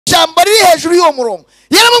ijambo riri hejuru y'uwo murongo.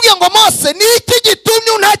 Yaramubwiye ngo Mose, ni iki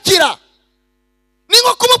gitumye untakira? Ni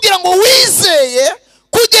nko kumubwira ngo wizeye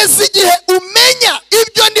kugeza igihe umenya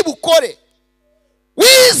ibyo ndi bukore.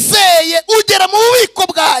 Wizeye ugera mu bubiko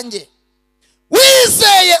bwanjye.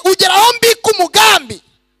 Wizeye ugera aho mbika umugambi.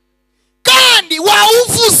 Kandi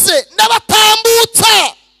wawuvuze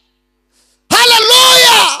ndabatambutsa.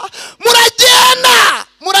 Haleluya!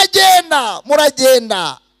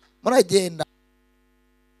 Muragenda.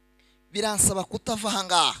 Biransaba kutava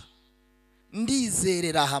ahangaha.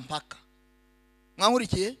 Ndizerera aha mpaka.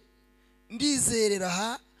 Mwankurikiye? Ndizerera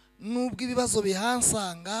aha nubwo ibibazo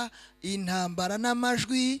bihansanga, intambara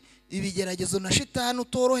n'amajwi, ibigeragezo na shitani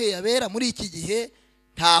utoroheye abera muri iki gihe,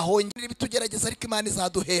 ntaho ngiri bitugerageza ariko Imana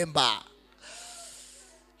izaduhemba.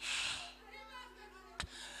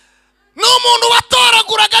 N'umuntu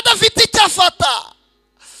watoraguraga adafite icyo afata.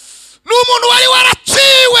 N'umuntu wari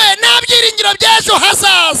waraciwe nta byiringiro by'ejo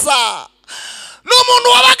hazaza. N'umuntu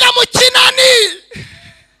wabaga mu kinani.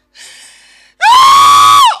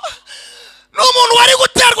 N'umuntu wari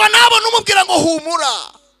guterwa nabo n'umubwira ngo humura.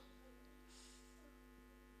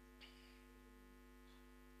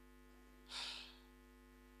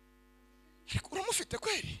 Ariko uramufite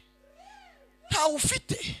kweli? Ntawe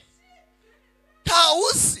ufite. Ntawe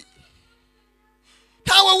uzi.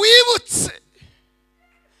 Ntawe wibutse.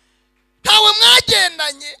 Ntawe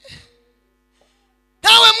mwagendanye.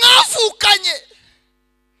 Ntawe mwavukanye.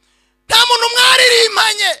 Nta muntu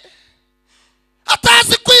mwaririmbanye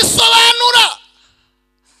atazi kwisobanura.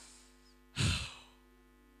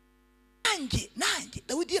 Nanjye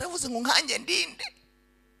Dawidi yaravuze ngo nkanjye ndinde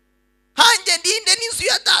n'inzu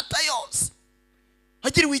ya data yose.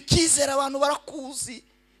 Hagiriwe icyizere, abantu barakuzi,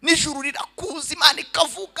 n'ijuru rirakuzi, Imana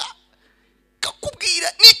ikavuga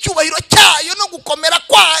kakubwira n'icyubahiro cyayo no gukomera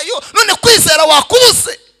kwayo. None kwizera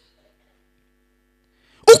wakubuze.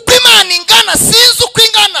 Uko Imana ingana sinzi uko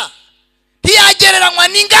ingana. Ntiyagereranywa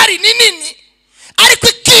n'ingari nini, ariko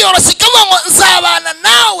ikiyoroshya ikavuga ngo nzabana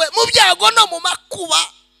nawe mu byago no mu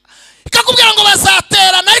makuba. Ikakubwira ngo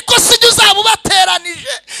bazaterana ariko sijya uzaba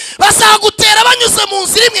ubateranije. Bazagutera banyuze mu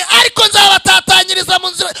nzira imwe ariko nzabatatanyiriza mu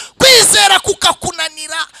nzira. Kwizera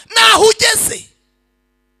kukakunanira naho ugeze.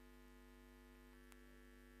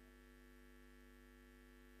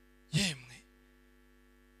 Yemwe,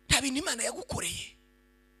 nta bintu Imana yagukoreye,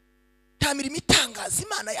 nta mirimo itangaza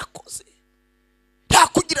Imana yakoze, nta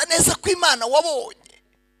kugira neza ko Imana wabonye.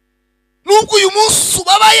 Nubwo uyu munsi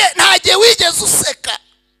ubabaye nta gihe wigeze useka.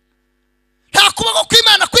 Nta kuboko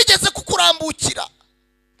kw'Imana kwigeze kukurambukira.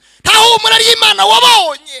 Nta humura ry'Imana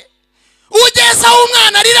wabonye. Ugeze aho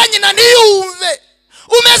umwana arira nyina ntiyumve.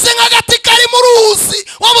 Umeze nk'agati kari mu ruzi,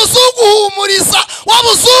 wabuze uguhumuriza,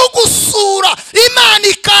 wabuze ugusura. Imana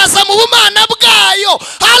ikaza mu bumana bwayo.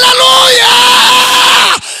 Haleluya!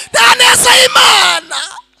 Nta neza y'Imana.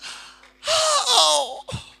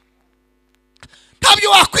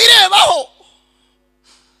 Ntabyo wakwirebaho.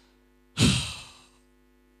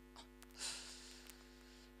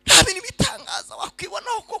 Nta bintu bitangaza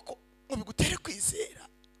wakwibonaho koko ngo bigutere kwizera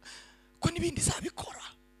ko n'ibindi zabikora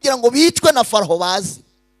kugira ngo bicwe na Faraho bazi.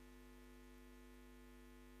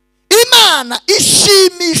 Imana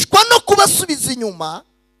ishimishwa no kubasubiza inyuma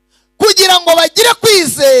kugira ngo bagire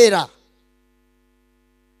kwizera.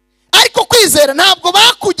 Ariko kwizera ntabwo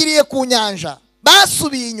bakugiriye ku nyanja,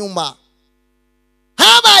 basubiye inyuma.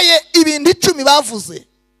 Habaye ibintu 10 bavuze.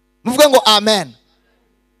 Muvuge ngo amen.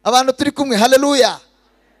 Abantu turi kumwe, haleluya.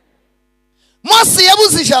 Mose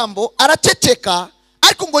yabuze ijambo araceceka,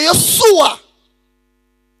 ariko ngo Yosuwa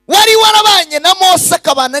wari warabanye na Mose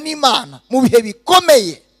akabana n'Imana mu bihe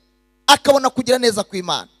bikomeye, akabona kugira neza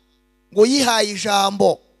kw'Imana, ngo yihaye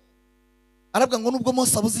ijambo. Arabwa ngo nubwo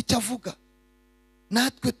Mose abuze icyo avuga,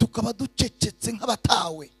 natwe tukaba ducecetse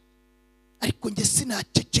nk'abatawe, ariko nge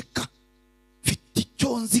sinaceceka. Mfite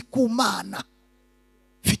icyo nzi ku Mana,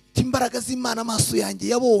 mfite imbaraga z'Imana amaso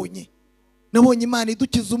yanjye yabonye. Nabonye Imana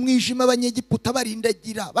idukiza umwijima, abanyegiputa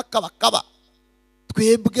barindagira bakabakaba.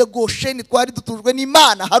 Twebwe Gosheni twari dutujwe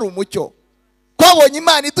n'Imana hari umucyo. Twabonye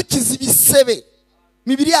Imana idukiza ibisebe,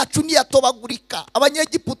 mibiri yacu ntiyatobagurika,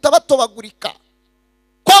 abanyegiputa batobagurika.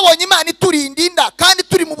 Twabonye Imana iturinda inda kandi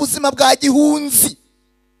turi mu buzima bwa gihunzi.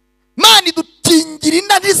 Imana idukingira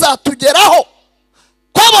inda ntizatugeraho.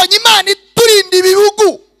 Twabonye Imana iturinda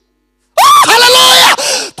ibihugu. Haleluya!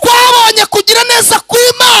 Twabonye kugira neza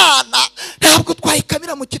kw'Imana, ntabwo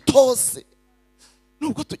twayikamira mu kitose.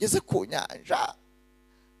 Nubwo tugeze ku nyanja,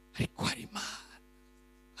 ariko hari Imana,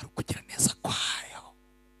 hari kugira neza kwayo.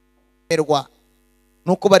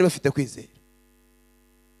 Nuko bari bafite kwizera.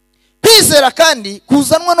 Kwizera kandi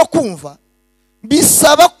kuzanwa no kumva,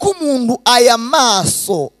 bisaba ko umuntu aya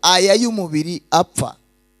maso aya y'umubiri apfa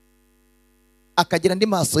akagira andi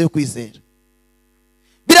maso yo kwizera.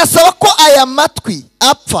 Birasaba ko aya matwi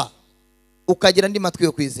apfa ukagira andi matwi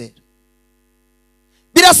yo kwizera.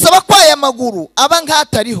 Birasaba ko aya maguru aba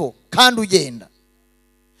nk'atariho kandi ugenda.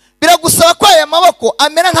 Biragusaba ko aya maboko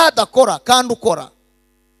amera nk'adakora kandi ukora.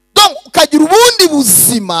 Donc ukagira ubundi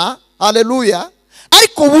buzima, haleluya,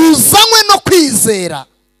 ariko buzanywe no kwizera.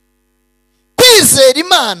 Kwizera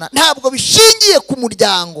Imana ntabwo bishingiye ku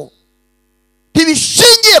muryango,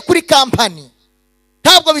 ntibishingiye kuri kampani,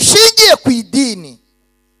 ntabwo bishingiye ku idini.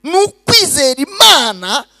 Ni ukwizera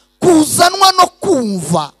Imana kuzanwa no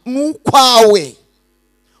kumva n'ukwawe,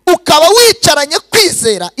 ukaba wicaranye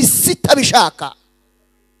kwizera isi itabishaka.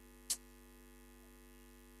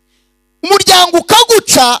 Umuryango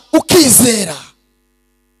ukaguca ukizera,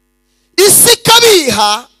 isi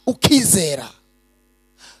ikabiha ukizera,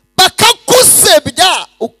 bakagusebya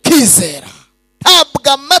ukizera.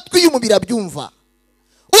 Ntabwo amatwi y'umubiri abyumva.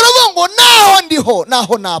 Uravuga ngo naho ndiho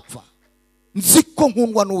naho napfa nzi ko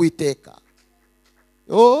nkundwa n'Uwiteka.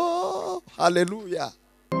 Oh, haleluya.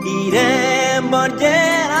 Irembo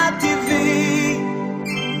ryera TV,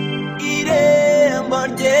 Irembo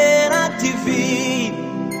ryera TV.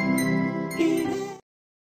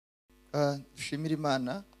 Dushimira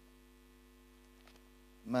Imana.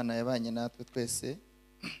 Imana yabanye natwe twese,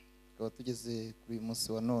 tukaba tugeze kuri uyu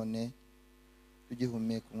munsi wa none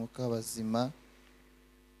tugihumeka umwuka w'abazima.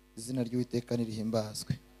 Izina ry'Uwiteka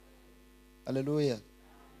nirihimbazwe. Haleluya.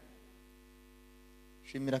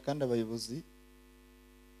 Shimira kandi abayobozi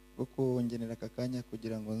bwo kongenera aka kanya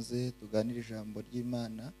kugira ngo nze tuganire ijambo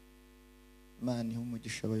ry'Imana. Imana ihe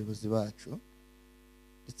umugisha abayobozi bacu,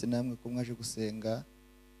 ndetse namwe ko mwaje gusenga.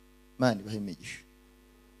 Imana ibahe imigisha.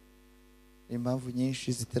 Impamvu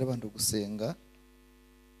nyinshi zitera abantu gusenga.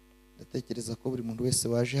 Ndatekereza ko buri muntu wese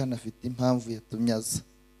waje hano afite impamvu yatumye aza,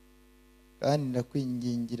 kandi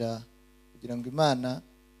ndakwingingira kugira ngo Imana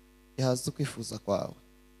ihaze ukwifuza kwawe.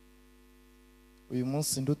 Uyu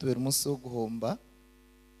munsi ndutubera umunsi wo guhomba,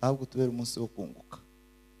 ahubwo tubera umunsi wo kunguka.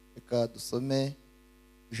 Reka dusome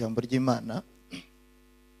ijambo ry'Imana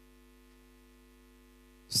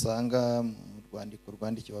dusanga mu rwandiko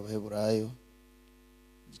rwandikiwe Abaheburayo,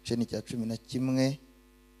 igice ni cya 11.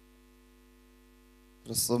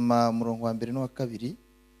 Turasoma umurongo wa 1 n'uwa 2.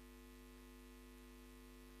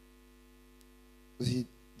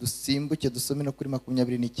 Dusimbuke dusome no kuri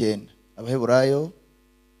 29. Abaheburayo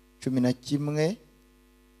 11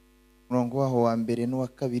 umurongo waho wa 1 n'uwa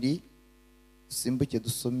 2. Dusimbuke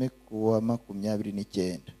dusome ku wa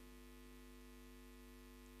 29.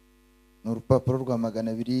 Ni urupapuro rwa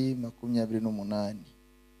 228.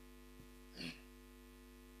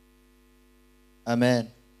 Amen.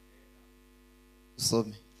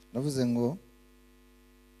 Dusome. Navuze ngo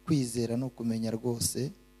kwizera no kumenya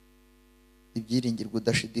rwose ibyiringirwa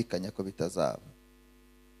udashidikanya ko bitazaba,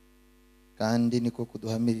 kandi niko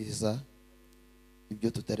kuduhamiriza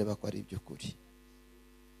ibyo tutareba ko ari iby'ukuri.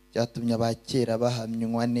 Cyatumye abakera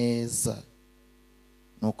bahamywa neza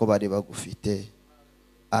nuko bari bagufite.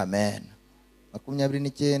 Amen.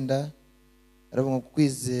 29 aravuga ngo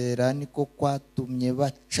kwizera niko kwatumye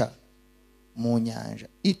baca mu nyanja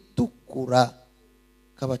itukura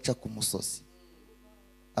kabaca ku musozi.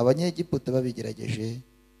 Abanyegiputa babigerageje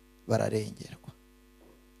bararengerwa.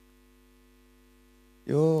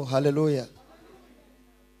 Yo, haleluya.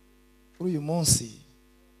 Kuri uyu munsi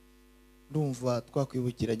ndumva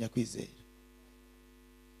twakwibukiranya kwizera.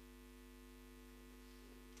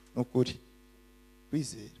 Nukuri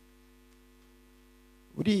kwizera.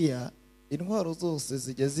 Buriya intwaro zose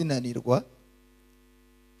zijya zinanirwa,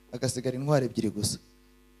 agasigara intwaro ebyiri gusa: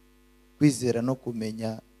 kwizera no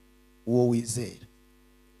kumenya uwo wizera.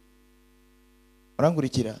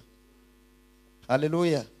 Urangurikira?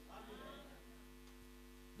 Haleluya.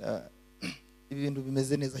 Ibintu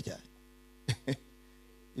bimeze neza cyane.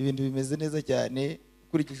 Ibintu bimeze neza cyane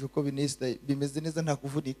ukurikije uko bimeze neza, nta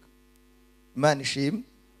kuvunika. Imana ishimwe.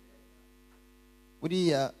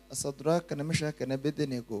 Buriya Sadraka na Meshaki na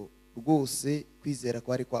Abedenego rwose kwizera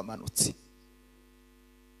kwari kwamanutse.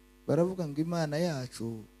 Baravuga ngo Imana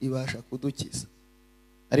yacu ibasha kudukiza,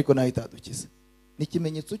 ariko nayo itadukiza. Ni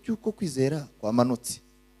ikimenyetso cy'uko kwizera kwamanutse,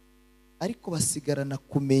 ariko basigarana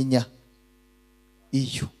kumenya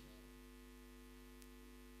iyo.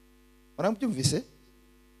 Murabyumvise?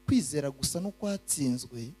 Kwizera gusa no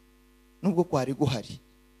kwatsinzwe nubwo kwari guhari,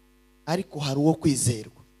 ariko hari uwo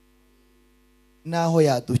kwizerwa, naho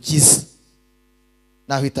yadukiza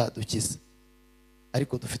naho itadukiza,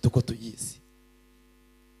 ariko dufite uko tuyizi.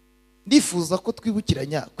 Ndifuza ko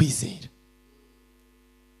twibukiranya kwizera.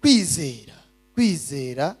 Kwizera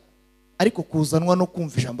kwizera ariko kuzanwa no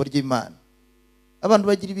kumva ijambo ry'Imana. Abantu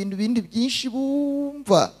bagira ibintu bindi byinshi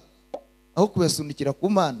bumva aho kubasunikira ku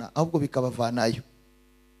Mana, ahubwo bikabavanayo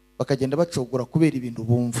bakagenda bacogora kubera ibintu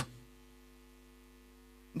bumva.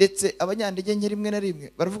 Ndetse abanyandege nke rimwe na rimwe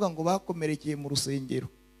baravuga ngo bakomerekeye mu rusengero,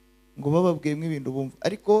 ngo bababwiyemo ibintu bumva,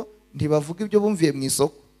 ariko ntibavuga ibyo bumviye mu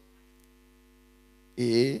isoko.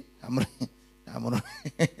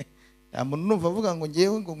 Nta muntu numva avuga ngo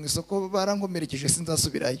ngewe ngo mu isoko barankomerekeje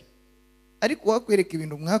sinzasubirayo. Ariko wakwereka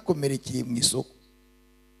ibintu mwakomerekeye mu isoko,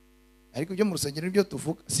 ariko ibyo mu rusengero nibyo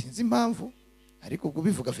tuvuga. Sinzi impamvu, ariko ubwo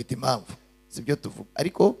bivuga afite impamvu, sibyo tuvuga.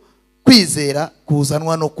 Ariko kwizera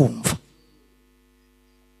kuzanwa no kumva,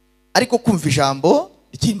 ariko kumva ijambo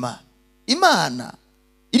ry'Imana. Imana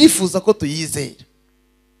irifuza ko tuyizera,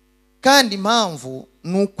 kandi impamvu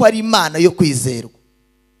nuko ari Imana yo kwizerwa.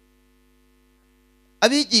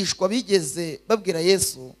 Abigishwa bigeze babwira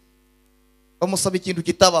Yesu, bamusaba ikintu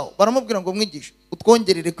kitabaho, baramubwira ngo mwigishe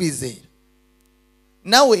utwongerere kwizera.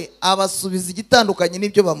 Nawe abasubiza igitandukanye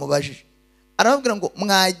n'ibyo bamubajije. Arababwira ngo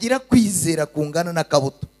mwagira kwizera kungana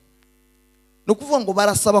n'akabuto. No kuvuga ngo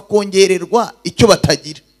barasaba kongererwa icyo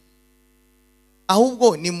batagira,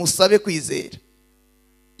 ahubwo ni musabe kwizera.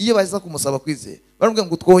 Iyo baza kumusaba kwizera baramubwira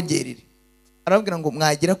ngo twongerere, arababwira ngo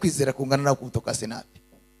mwagira kwizera kungana n'akabuto ka senapi,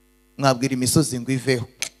 mwabwira imisozi ngo iveho.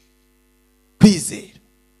 Kwizera,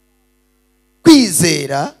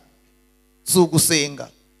 kwizera si ugusenga,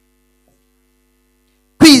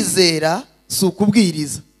 kwizera si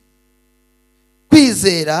ukubwiriza,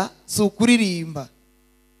 kwizera si ukuririmba,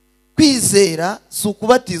 kwizera si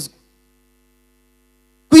ukubatizwa,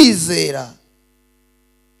 kwizera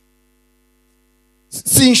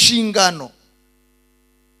si inshingano,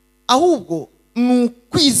 ahubwo ni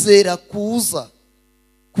ukwizera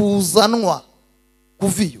kuzanwa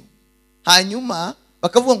kuviyo. Hanyuma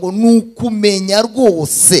bakavuga ngo ni ukumenya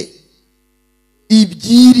rwose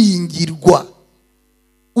ibyiringirwa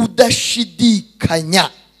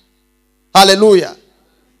udashidikanya. Haleluya.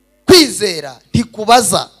 Kwizera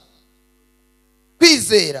ntikubaza,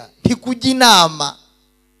 kwizera ntikujya inama.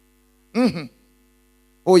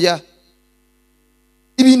 Oya,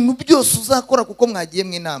 ibintu byose uzakora kuko mwagiye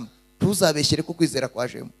mu inama, ntuzabeshyere ko kwizera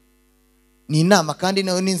kwajemo. Ni inama kandi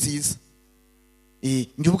nayo ni nziza.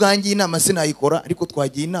 Njye ubwanjye inama sinayikora, ariko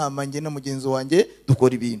twagiye inama njye na mugenzi wanjye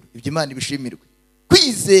dukora ibintu ibyo Imana ibishimirwe.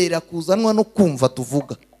 Kwizera kuzanwa no kumva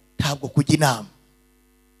tuvuga, ntabwo kujya inama.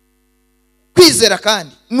 Kwizera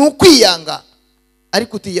kandi ni ukwiyanga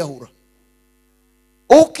ariko utiyahura,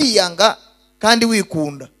 ukiyanga kandi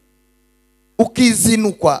wikunda,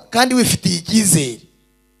 ukizinukwa kandi wifitiye icyizere.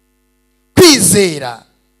 Kwizera,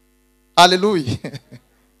 haleluya,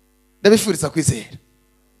 ndabifuriza kwizera.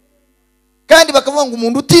 Kandi bakavuga ngo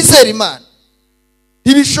umuntu utizera Imana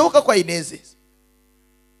ntibishoboka ko ayinezeza.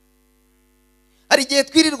 Hari igihe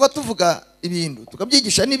twirirwa tuvuga ibintu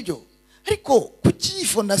tukabyigisha nibyo, ariko kuki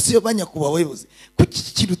fondasiyo banyakuba abayobozi, kuki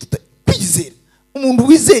kintu kwizera? Umuntu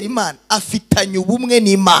wizera Imana afitanye ubumwe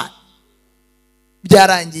n'Imana,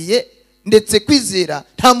 byarangiye. Ndetse kwizera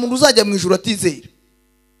nta muntu uzajya mu ijuru atizera.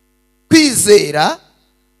 Kwizera,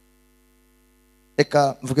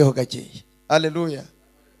 reka mvugeho gakeya, haleluya,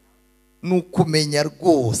 ni ukumenya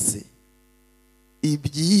rwose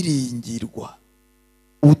ibyiringirwa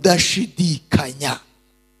udashidikanya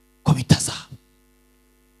ko bitazaba.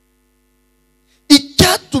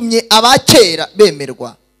 Icyatumye abakera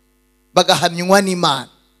bemerwa bagahamywa n'Imana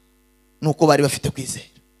nuko bari bafite kwizera.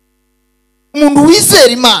 Umuntu wizera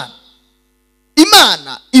Imana,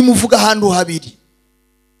 Imana imuvuga ahantu habiri,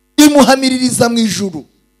 imuhamiririza mu ijuru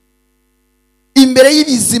imbere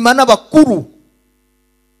y'ibizima n'abakuru.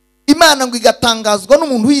 Imana ngo igatangazwa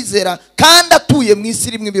n'umuntu wizera kandi atuye mu isi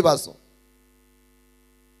irimo ibibazo.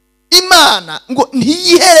 Imana ngo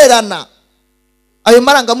ntiyihererana ayo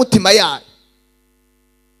marangamutima yayo,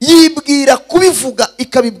 yibwira kubivuga,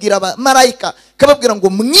 ikabibwira abamarayika, ikababwira ngo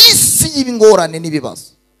mu isi y'ibingorane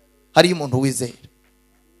n'ibibazo hariyo umuntu wizera.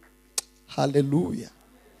 Haleluya.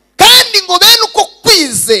 Kandi ngo bene uko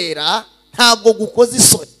kwizera ntabwo gukoze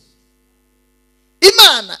isoni.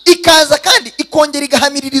 Imana ikaza kandi ikongera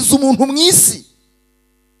igahamiririza umuntu mu isi,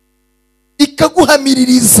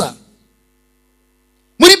 ikaguhamiririza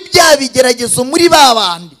muri bya bigeragezo, muri ba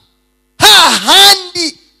bandi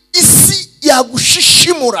hahandi isi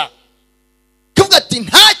yagushishimura, kuvuga ati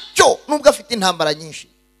ntacyo, nubwo afite intambara nyinshi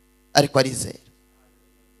ariko arizera.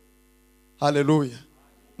 Haleluya.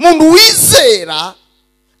 Umuntu wizera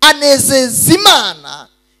anezeza Imana,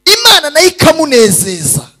 Imana nayo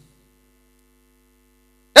ikamunezeza.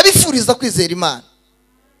 Ndabifuriza kwizera Imana.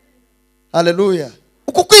 Haleluya.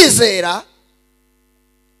 Uko kwizera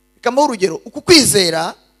Kama urugero uku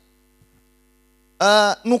kwizera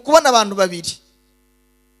nukubona abantu babiri,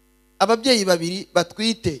 ababyeyi babiri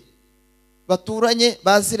batwite, baturanye,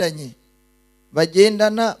 baziranye,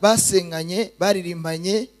 bagendana, basenganye,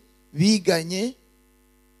 baririmbanye, biganye,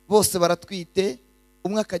 bose baratwite,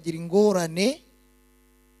 umwe akagira ingorane,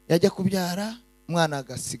 yajya kubyara umwana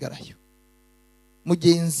agasigarayo,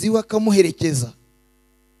 mugenzi we akamuherekeza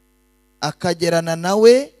akagerana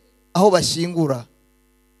nawe aho bashyingura.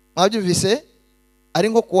 Mwabyumvise? Ari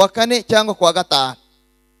nko kuwa 4 cyangwa kuwa 5,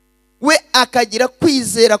 we akagira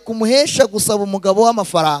kwizera kumuhesha gusaba umugabo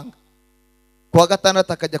w'amafaranga, kuwa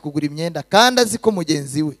 6 akajya kugura imyenda kandi azi ko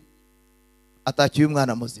mugenzi we atakiye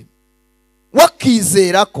umwana muzima.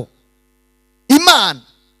 Wakizera ko Imana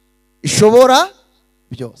ishobora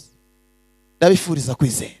byose. Ndabifuriza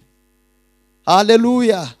kwizera.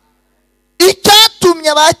 Haleluya. Icyatumye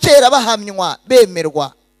abakera bahamywa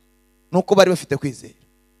bemerwa nuko bari bafite kwizera.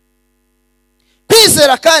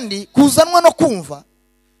 Kwizera kandi kuzanwa no kumva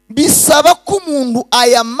bisaba ko umuntu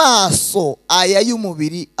aya maso aya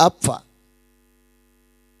y'umubiri apfa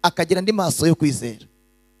akagira andi maso yo kwizera.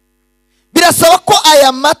 Birasaba ko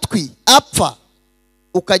aya matwi apfa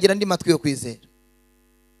ukagira andi matwi yo kwizera.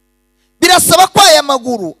 Birasaba ko aya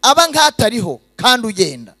maguru aba nk'atariho kandi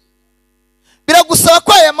ugenda. Biragusaba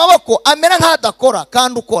ko aya maboko amera nk'adakora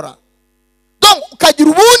kandi ukora. Donc ukagira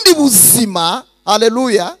ubundi buzima,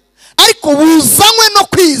 haleluya, ariko buzanywe no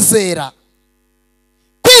kwizera.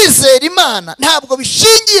 Kwizera Imana ntabwo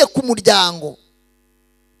bishingiye ku muryango,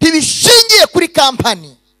 ntibishingiye kuri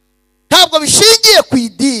kampani, ntabwo bishingiye ku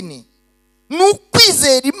idini.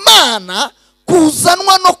 N'ukwizera Imana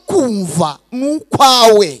kuzanwa no kumva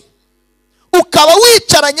n'ukwawe, ukaba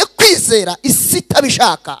wicaranye kwizera isi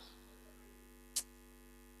itabishaka.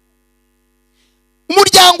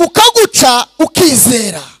 Umuryango ukaguca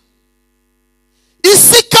ukizera,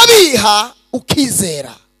 isi ikabiha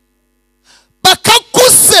ukizera,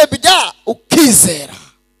 bakagusebya ukizera,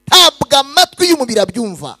 ntabwo amatwi y'umubiri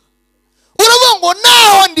abyumva. Uravuga ngo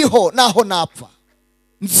naho ndiho naho napfa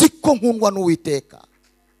nzi ko nkundwa n'Uwiteka.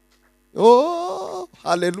 Oh,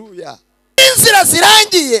 haleluya. Inzira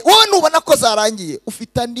zirangiye, wowe nubona ko zarangiye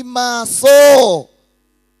ufite andi maso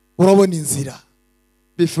urabona inzira.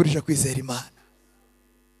 Bifurije kwizera Imana.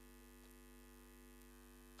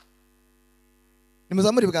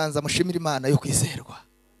 Nimuzamuri bwanza mushimira Imana yo kwizerwa.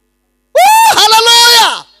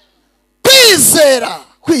 Haleluya. Kwizera,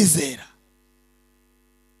 kwizera,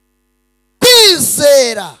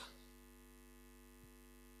 kwizera.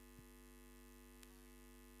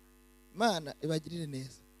 Imana ibagirire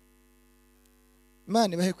neza.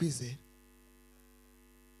 Imana ibahe kwizera.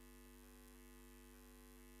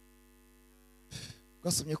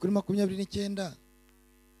 Gasomye kuri 29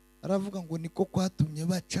 aravuga ngo niko kwatumye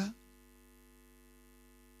baca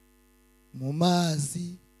mu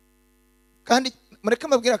mazi. Kandi mureke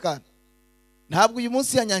mabwira kandi ntabwo uyu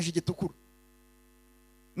munsi yanyanje igitukura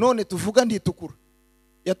none tuvuga nditukura,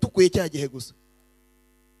 yatukuye cya gihe gusa.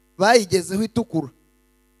 Bayigezeho itukura,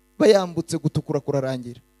 bayambutse gutukura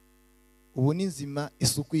kurarangira. Ubu ni nzima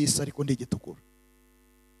isuku y'isi ariko ndigitukura.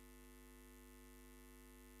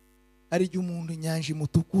 Ari igihe umuntu nyanje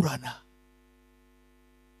mutukurana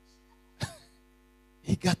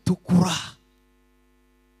igatukura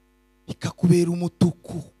ikakubera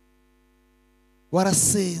umutuku,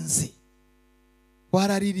 warasenze,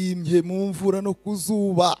 wararirimbye mu mvura no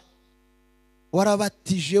kuzuba,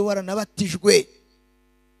 warabatije, waranabatijwe,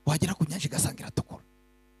 wagera ku nyanja igasanga iratukura.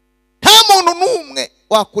 Nta muntu n'umwe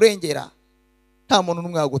wakurengera, nta muntu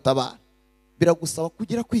n'umwe wagutabara. Biragusaba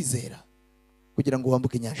kugira kwizera kugira ngo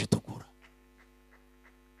wambuke inyanja itukura.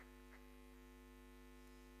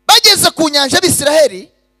 Bageze ku nyanja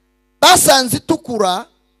y'Isiraheli basanze itukura,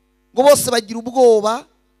 ngo bose bagira ubwoba,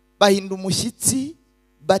 bahinda umushyitsi,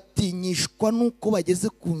 batinyishwa nuko bageze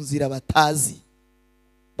ku nzira batazi,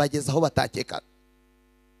 bageze aho batakekaga.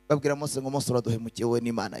 Babwira Mose ngo Mose uraduhemukiye wowe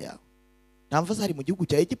n'Imana yawe. Nta mva zari mu gihugu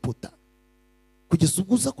cya Egiputa kugeza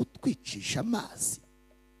ubwo uza kutwicisha amazi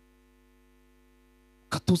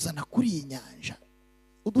ukatuzana kuri iyi nyanja,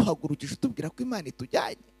 uduhagurukije utubwira ko Imana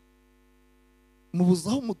itujyanye. Mubuze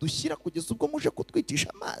aho mudushyira kugeza ubwo muje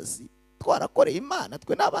kutwicisha amazi. Twarakoreye Imana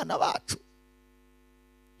twe n'abana bacu.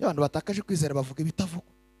 Abantu batakaje kwizera bavuga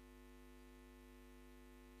ibitavugwa.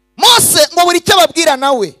 Mose ngo buri cyo babwira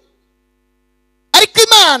nawe, ariko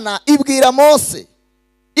Imana ibwira Mose,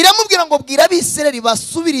 iramubwira ngo bwira Abisirayeli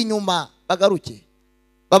basubira inyuma bagaruke,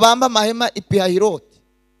 babamba amahema Ipihahiroti.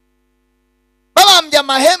 Babambye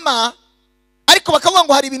amahema, ariko bakavuga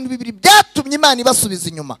ngo hari ibintu bibiri byatumye Imana ibasubiza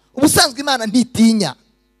inyuma. Ubusanzwe Imana ntitinya,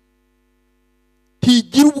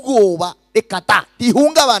 ntigira ubwoba, ekata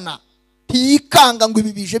ntihungabana ntiyikanga ngo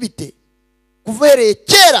ibi bije bite. Kuvereye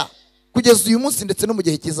kera kugeza uyu munsi ndetse no mu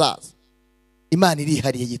gihe kizaza, Imana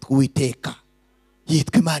irihariye, yitwa Uwiteka,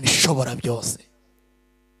 yitwa Imana ishobora byose.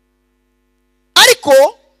 Ariko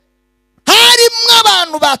harimo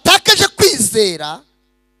abantu batakaje kwizera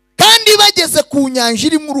kandi bageze ku nyanja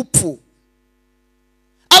irimo urupfu.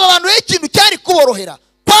 Aba bantu rero ikintu cyari kuborohera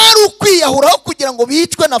kwari ukwiyahuraho kugira ngo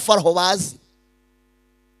bicwe na Faraho bazi.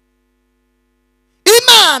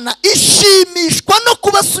 Imana ishimishwa no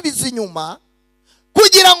kubasubiza inyuma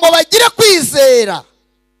kugira ngo bagire kwizera.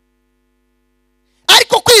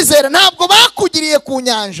 Ariko kwizera ntabwo bakugiriye ku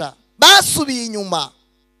nyanja, basubiye inyuma.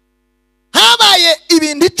 Habaye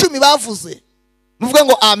ibintu 10 bavuze, muvuge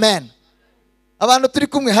ngo amen. Abantu turi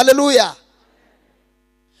kumwe, haleluya.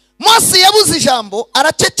 Mose yabuze ijambo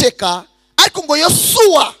araceceka, ariko ngo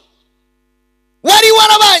Yosuwa wari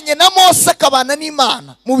warabanye na Mose akabana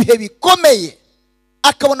n'Imana mu bihe bikomeye,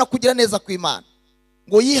 akabona kugira neza kw'Imana,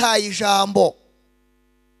 ngo yihaye ijambo.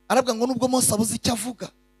 Arabwa ngo nubwo Mose abuze icyo avuga,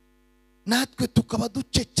 natwe tukaba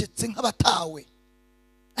ducecetse nk'abatawe,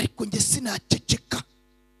 ariko nge sinaceceka.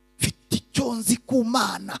 Mfite icyo nzi ku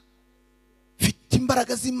Mana, mfite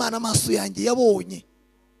imbaraga z'Imana amaso yanjye yabonye.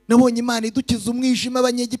 Nabonye Imana idukiza umwijima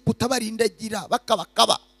abanyegiputa barindagira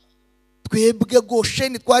bakabakaba. Twebwe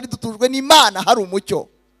Gosheni twari dutujwe n'Imana hari umucyo.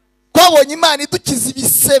 Twabonye Imana idukiza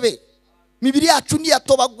ibisebe, mibiri yacu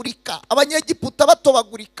ntiyatobagurika, abanyegiputa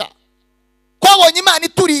batobagurika. Twabonye Imana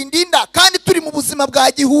iturinda inda kandi turi mu buzima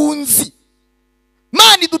bwa gihunzi.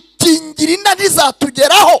 Imana idutingira inda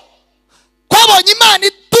ntizatugeraho. Twabonye Imana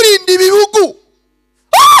iturinda ibihugu.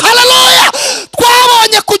 Haleluya.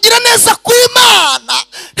 Twabonye kugira neza kw'Imana,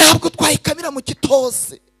 ntabwo twayikamira mu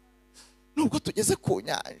kitose. Nubwo tugeze ku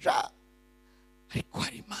nyanja, ariko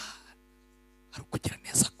hari Imana, hari kugira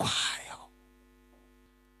neza kwayo.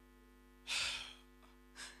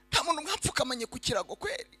 Nta muntu mwapfukamanye ku kirago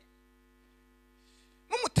kweli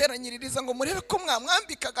mumuteranyiririza ngo murebe ko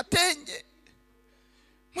mwamwambika agatenge,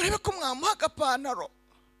 murebe ko mwamuha agapantaro.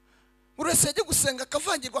 Urese yaje gusenga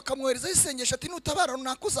akavangirwa akamwoherezaho isengesho ati nutabara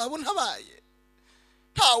runaka uzaba untabaye.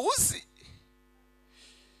 Ntawuzi.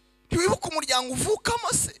 Ntiwibuka umuryango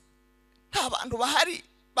uvukamo se? Nta bantu bahari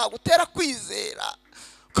bagutera kwizera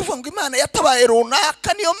kuvuga ngo Imana yatabaye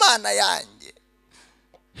runaka niyo Mana yanjye.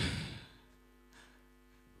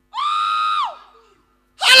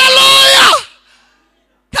 Haleluya.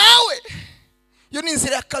 Tawe yo ni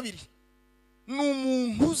inzira ya kabiri,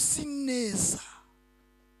 n'umuntu uzi neza.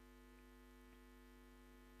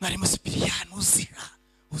 Marimo Sipiriyani uzi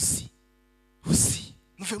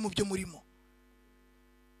muve mu byo murimo.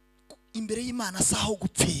 Imbere y'Imana saho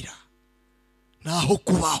gupfira naho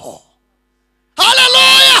kubaho.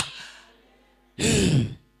 Haleluya.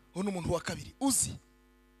 Uno umuntu wa kabiri uzi,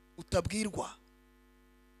 utabwirwa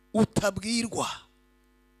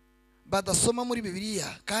badasoma muri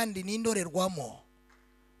Bibiliya kandi n'indorerwamo.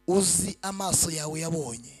 Uzi amaso yawe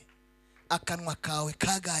yabonye, akanwa kawe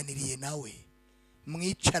kaganiriye nawe,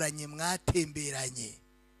 mwicaranye mwatemberanye,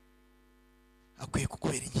 akwiye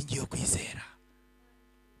kukubera inkingi yo kwizera.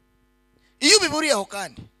 Iyo ubiburiye aho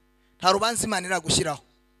kandi nta rubanza Imana iragushyiraho.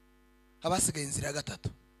 Abasigaye inzira ya gatatu,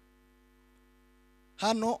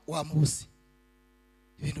 hano wamubuze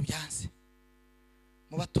ibintu byanze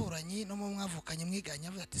mu baturanyi no mu mwavukanye mwiganye,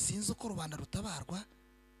 avuga ati sinzi uko rubanda rutabarwa,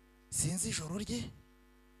 sinzi ijoro rye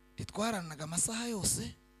ritwaranaga amasaha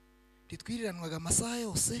yose, ritwiriranwaga amasaha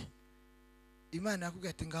yose. Imana yakubwira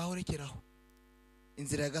ati ngaho rekeraho.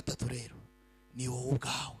 Inzira ya gatatu rero ni wowe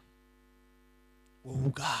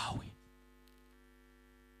ubwawe.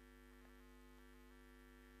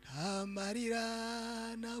 Nta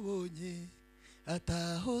marira nabonye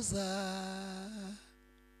atahoza,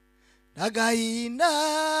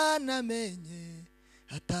 n'agahinda namenye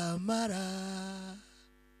atamara,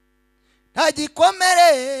 nta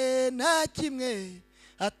gikomere nta kimwe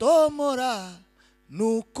atomora.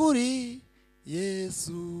 Nukuri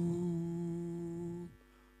Yesu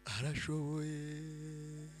arashoboye,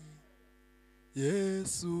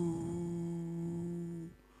 Yesu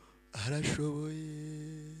arashoboye.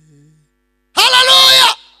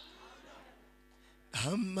 Haleluya.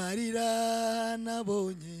 Amarira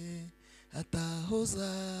nabonye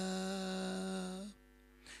atahoza,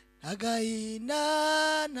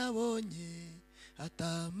 agahinda nabonye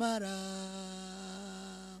atamara,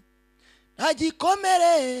 nta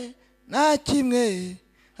gikomere nta kimwe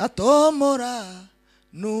atomora.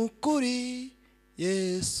 Nukuri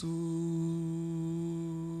Yesu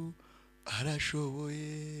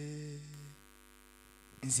arashoboye.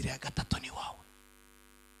 Inzira ya gatatu ni wawe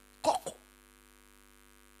koko,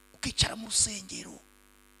 ukicara mu rusengero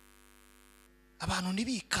abantu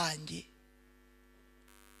ntibikange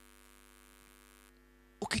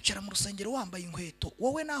ukicara mu rusengero wambaye inkweto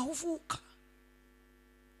wowe naho uvuka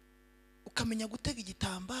ukamenya gutega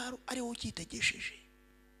igitambaro ari wowe ukitegesheje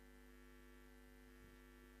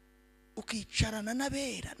ukicarana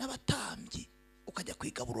n'abera n'abatambyi ukajya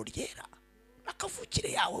kwigaburo ryera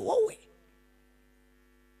nakavukire yawe wowe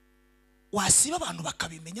wasiba abantu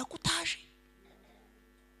bakabimenya kutaje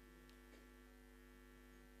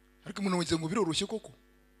ariko umuntu wese ngo biroroshye koko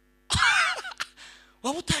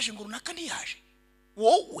waba utaje ngo runaka ntiyaje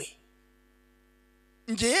wowe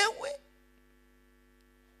ngewe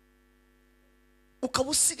ukaba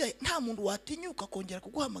usigaye nta muntu watinyuka kongera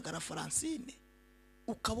kuguhamagara Francine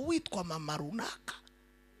ukaba witwa mama runaka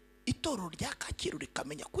itorero rya Kacyiru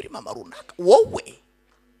rikamenya kuri mama runaka wowe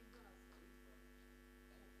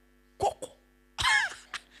koko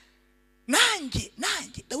nanjye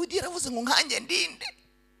Dawidi yaravuze ngo nkanjye ndinde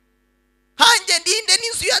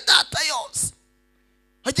n'inzu ya data yose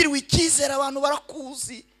hagiriwe icyizere abantu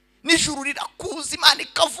barakuzi n'ijuru rirakuzi Imana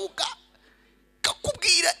ikavuga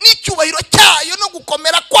kakubwira n'icyubahiro cyayo no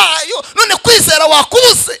gukomera kwayo none kwizera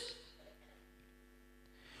wakubuze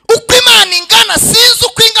uko Imana ingana sinzi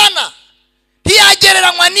uko ingana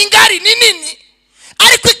ntiyagereranywa n'ingari nini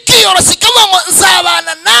ariko ikiyoroshya ikavuga ngo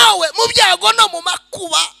nzabana nawe mu byago no mu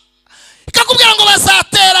makuba ikakubwira ngo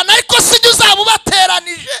bazaterana ariko sijya uzaba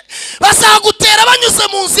ubateranije bazagutera banyuze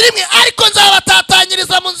mu nzira imwe ariko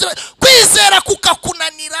nzabatatanyiriza mu nzira kwizera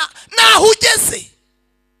kukakunanira naho ugeze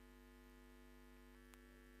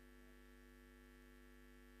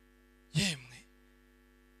yemwe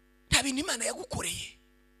nta bintu Imana yagukoreye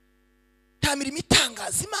nta mirimo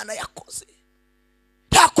itangaza Imana yakoze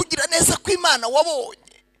nta kugira neza kw'Imana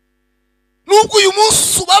wabonye nubwo uyu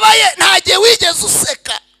munsi ubabaye nta gihe wigeze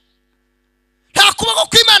useka nta kuboko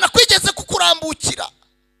kw'Imana kwigeze kukurambukira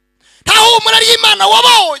nta humura ry'Imana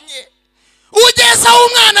wabonye ugeze aho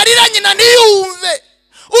umwana arira nyina ntiyumve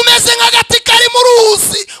umeze nk'agati kari mu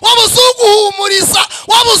ruzi wabuze uguhumuriza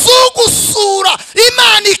wabuze ugusura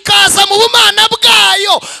Imana ikaza mu bumana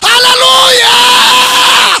bwayo haleluya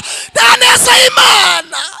nta neza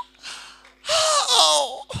y'Imana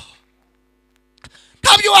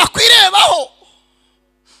ntabyo wakwirebaho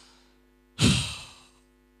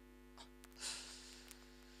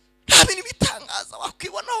nta bintu bitangaza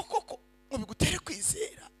wakwibonaho koko ngo bigutere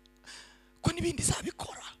kwizera ko n'ibindi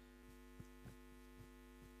zabikora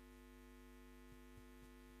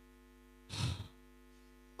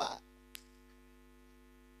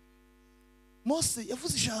Mose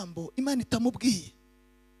yavuze ijambo Imana itamubwiye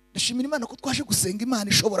ndashimira Imana ko twaje gusenga Imana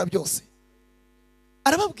ishobora byose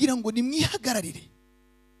arababwira ngo nimwihagararire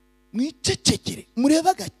mwicecekere murebe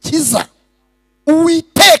agakiza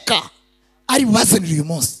Uwiteka ari bubazanire uyu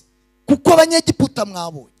munsi kuko abanyegiputa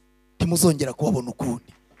mwabonye ntimuzongera kubabona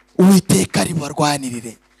ukundi Uwiteka ari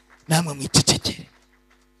bubarwanirire namwe mwicecekere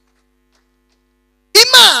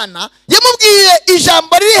Imana yamubwiye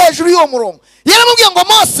ijambo riri hejuru y'uwo murongo yaramubwiye ngo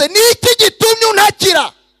Mose ni iki gitumye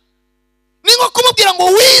untakira ni nko kumubwira ngo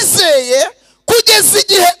wizeye kugeza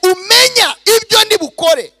igihe umenya ibyo ndi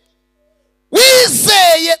bukore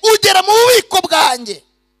wizeye ugera mu bubiko bwanjye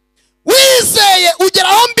wizeye ugera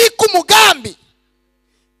aho mbika umugambi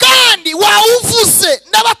kandi wawuvuze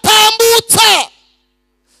ndabatambutsa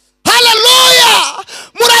haleluya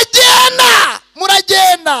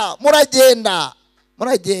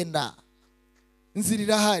muragenda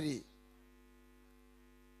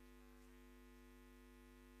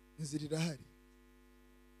inzira irahari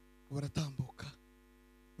baratambuka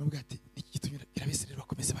nubwo ati iki gitumye irabisirira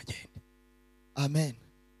bakomeze bagende amen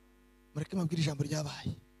mureke mabwira ijambo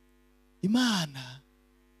ryabaye Imana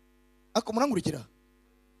ako murangurikira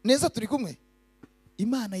neza turi kumwe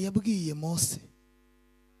Imana yabwiye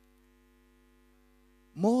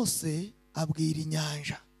Mose abwira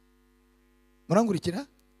inyanja murangurikira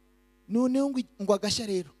noneho ngo agashya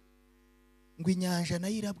rero ngo inyanja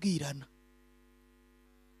nayo irabwirana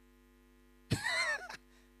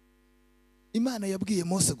Imana yabwiye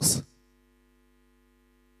Mose gusa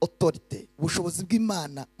autorite ubushobozi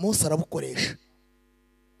bw'Imana Mose arabukoresha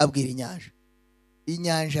abwira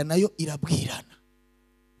inyanja nayo irabwirana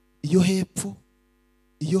iyo hepfo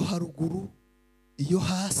iyo haruguru iyo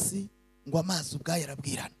hasi ngo amazi ubwayo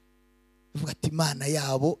arabwirana ivuga ati Imana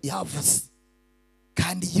yabo yavuze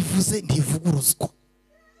kandi yivuze ntivuguruzwa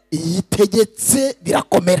iyitegetse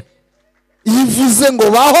birakomera yivuze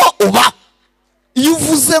ngo baho uba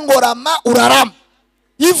yivuze ngo rama urarama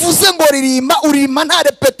yivuze ngo uririmba nta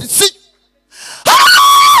repetition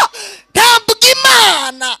ntabwo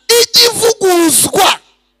Imana igivuguruzwa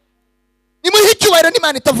nimuhe icyubahiro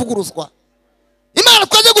n'Imana itavuguruzwa Imana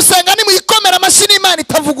twaje gusenga nimuyikomera amashyi n'Imana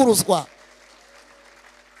itavuguruzwa.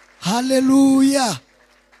 Haleluya,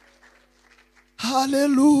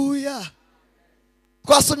 haleluya.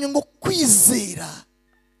 Twasomye ngo kwizera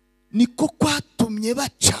niko kwatumye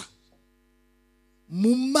baca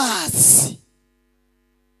mu mazi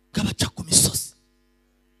kabaca ku misozi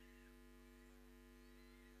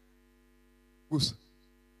gusa.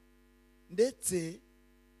 Ndetse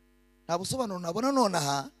nta busobanuro nabona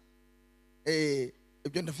nonaha,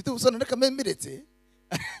 ibyo ndafite ubusobanuro reka mbiretse.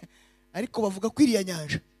 Ariko bavuga ko iriya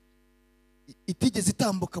nyanja itigeze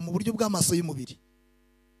itambuka mu buryo bw'amaso y'umubiri,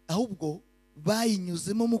 ahubwo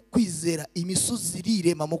bayinyuzemo mu kwizera. Imisozi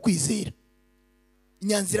irirema mu kwizera,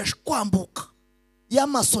 inyanza irashwambuka.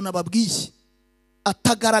 Y'amaso nababwiye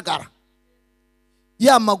atagaragara,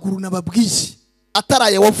 y'amaguru nababwiye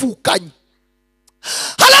ataraye wavukanye.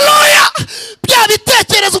 Haleluya. Bya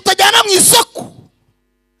bitekerezo utajyana mu isoko,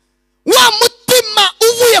 wa mutima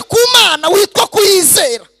uvuye ku Mana witwa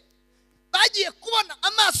kuyizera, bagiye kubona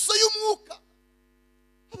amaso y'umwuka,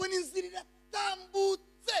 babona inzira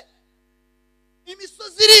iratambutse,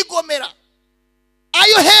 imisozi irigomera,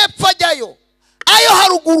 ayo hepfo ajyayo, ayo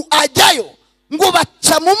haruguru ajyayo, ngo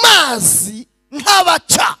baca mu mazi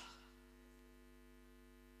nk'abaca.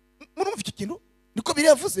 Murumva icyo kintu? Niko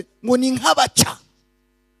biravuze ngo ni nk'abaca,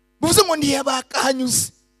 bivuze ngo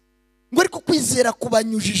ntiyabakahanyuze, ngo ariko kwizera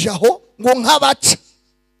kubanyujije aho ngo nk'abaca.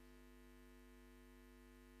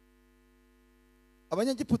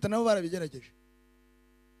 Abanyegiputa nabo barabigerageje.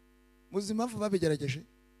 Muzi impamvu babigerageje?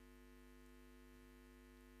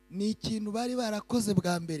 Ni ikintu bari barakoze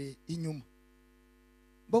bwa mbere inyuma.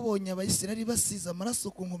 Babonye Abayisiraheli basize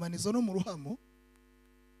amaraso ku nkomanizo no mu ruhamo,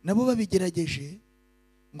 nabo babigerageje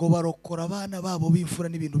ngo barokora abana babo b'imfura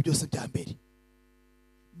n'ibintu byose bya mbere.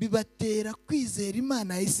 Bibatera kwizera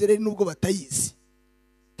Imana ya Isiraheli nubwo batayizi,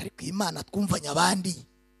 ariko Imana twumvanye abandi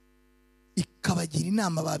ikabagira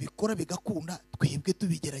inama babikora bigakunda. Twebwe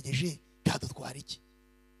tubigerageje byadutwara iki?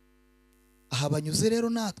 Aha banyuze rero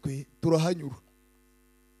natwe turahanyura.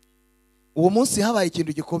 Uwo munsi habaye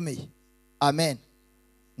ikintu gikomeye. Amen.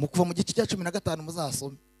 Mukuva mu gice cya 15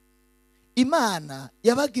 muzasome. Imana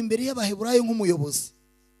yabaga imbere y'Abaheburayo nk'umuyobozi,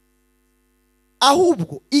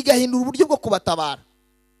 ahubwo igahindura uburyo bwo kubatabara.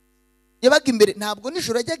 Yabaga imbere, ntabwo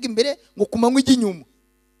nijoro yajyaga imbere ngo kumanywa ijya inyuma,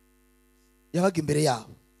 yabaga imbere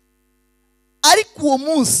yabo. Ariko uwo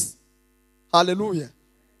munsi, haleluya,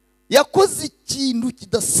 yakoze ikintu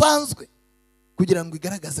kidasanzwe kugira ngo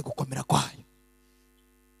igaragaze gukomera kwayo.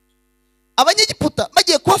 Abanyegiputa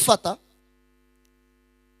bagiye kubafata,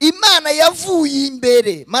 Imana yavuye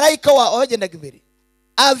imbere, marayika wagendaga imbere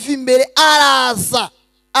ava imbere, araza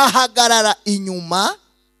ahagarara inyuma.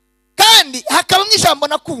 Kandi hakabamo ijambo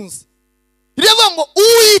nakunze rivuga ngo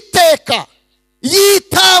Uwiteka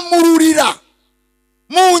yitamururira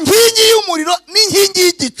mu nkingi y'umuriro n'inkingi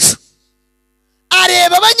y'igicu,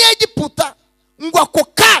 areba Abanyegiputa ngo ako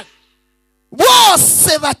kanya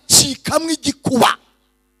bose bacikamwo igikuba.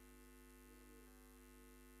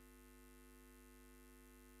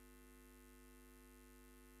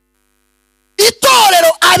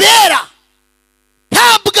 Itorero abera,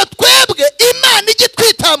 ntabwo twebwe Imana ijya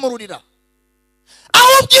twitamururira,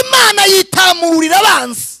 ahubwo Imana yitamururira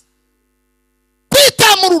abanzi.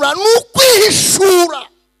 Kwitamurura ni ukwihishura,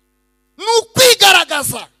 ni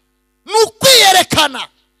ukwigaragaza, ni ukwiyerekana.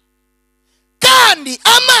 Kandi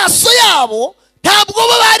amaso yabo ntabwo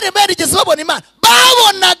bo bari barigeze babona Imana,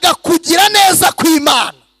 babonaga kugira neza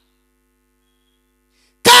kw'Imana.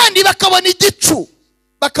 Kandi bakabona igicu,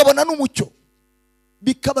 bakabona n'umucyo,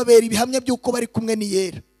 bikababera ibihamya by'uko bari kumwe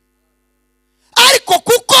n'iyera. Ariko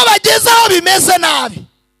kuko bageze aho bimeze nabi,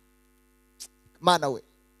 Mana we,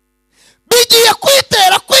 bigiye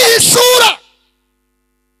kwitera kwihishura.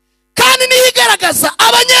 Kandi niyigaragaza,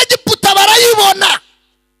 Abanyegiputa barayibona,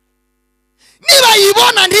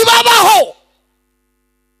 nibayibona ntibabaho.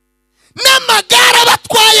 N'amagare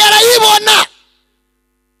batwaye arayibona,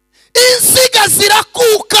 inziga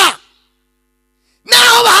zirakuka.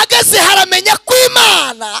 Naho bahagaze haramenya ko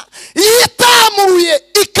Imana yitamuruye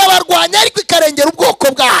ikabarwanya, ariko ikarengera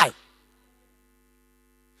ubwoko bwayo.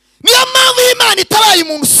 Niyo mpamvu Imana itabaye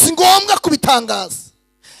umuntu si ngombwa kubitangaza,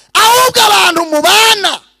 ahubwo abantu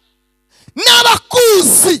mubana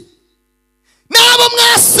n'abakuzi n'abo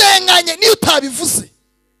mwasenganye niyo utabivuze.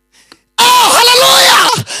 Oh haleluya.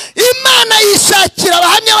 Imana yishakira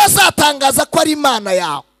abahamya bazatangaza ko ari Imana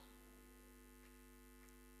yawe.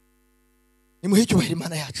 Nimuhe icyubahiro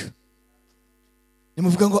Imana yacu,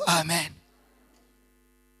 nimuvuga ngo amen.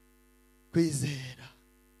 Kwizera.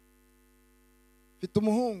 Mfite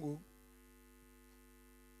umuhungu,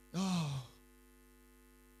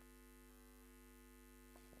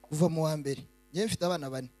 kuva mu wa mbere njye mfite abana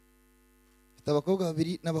bane, mfite abakobwa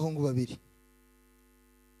babiri n'abahungu babiri.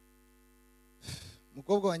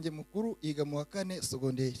 Umukobwa wanjye mukuru yiga mu wa 4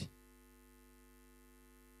 segonderi,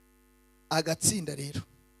 agatsinda rero,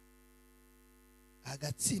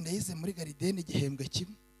 agatsinda yize muri garideni igihembwe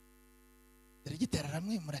kimwe, dore gitera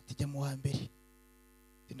ramwe muratijya mu wa mbere,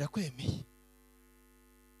 ndakwemeye.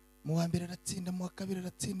 Mu wa mbere aratsinda, mu wa kabiri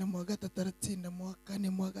aratsinda, mu wa gatatu aratsinda, mu wa 4,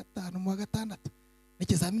 mu wa 5, mu wa 6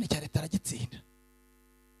 n'ikizamini cya leta aragitsinda,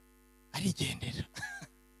 arigendera.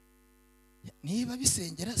 Niba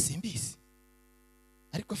bisengera simbizi,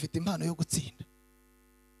 ariko afite impano yo gutsinda.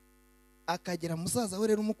 Akagira musaza we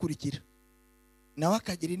rero umukurikira, nawe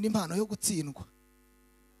akagira indi mpano yo gutsindwa.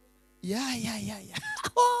 Ya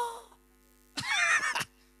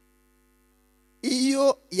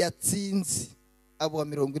iyo yatsinze abo wa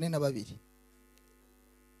 42,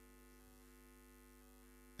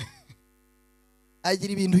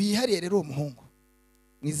 agira ibintu yihariye rero uwo muhungu,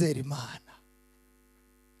 mwizera Imana.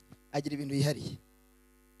 Agira ibintu yihariye,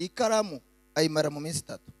 ikaramu ayimara mu minsi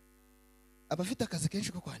 3, aba afite akazi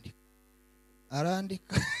kenshi ko kwandika,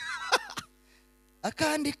 arandika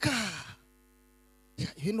akandika.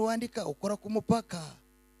 Ibintu wandika ukora ku mupaka,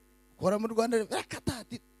 ukora mu Rwanda,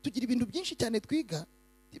 rakatati. Tugira ibintu byinshi cyane twiga,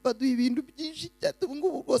 baduha ibintu byinshi cyane. Ubu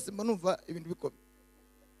ngubu rwose mba numva ibintu bikomeye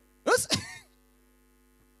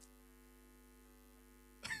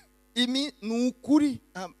imi nukuri.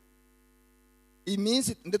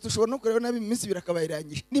 Iminsi ndetse ushobora no kureba nabi iminsi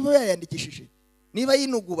birakabayirangije, niba yayandikishije, niba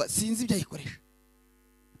yinuguba sinzi ibyo ayikoresha,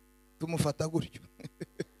 tumufata gutyo.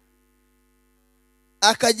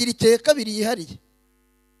 Akagira icye kabiri yihariye,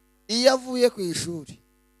 iyo avuye ku ishuri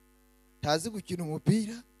ntazi gukina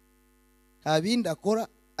umupira, nta bindi akora,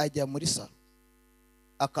 ajya muri salo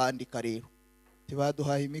akandika. Rero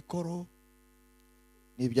tibaduhaye imikoro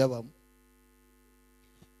n'ibyabamo.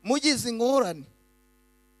 Mugize ingorane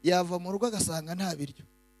yava mu rugo agasanga nta biryo,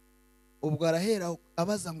 ubwo arahera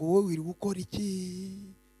abaza ngo wowe wiri gukora iki,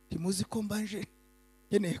 timuzi ko mbanje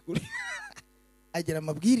nkeneye kuri. Agira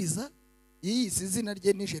amabwiriza yiyise izina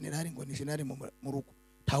rye ni generali, ngo ni generali mu rugo,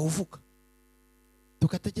 ntawuvuga.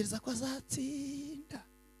 Tugategereza ko azatsinda,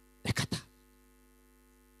 reka ta.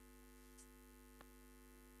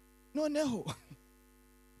 Noneho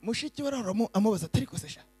mushiki we amubaza ati ariko se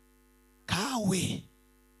sha kawe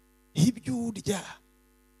ibyo urya,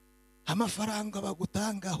 amafaranga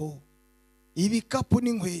bagutangaho, ibikapu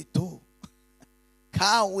n'inkweto,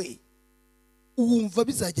 kawe wumva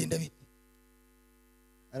bizagenda bite?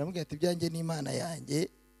 Aramubwira ati byanjye n'Imana yanjye,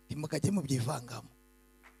 timukajye mu byivangamo.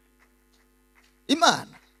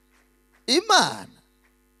 Imana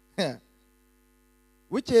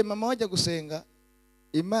bukeye mama wajya gusenga,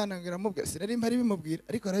 Imana ngiramubwira, sinari mpari bimubwira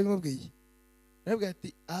ariko arabimubwiye. Arabwira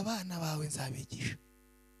ati abana bawe nzabigisha.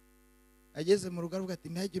 Ageze mu rugo aravuga ati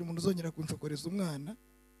ntihagire umuntu uzongera kunshokoreza umwana,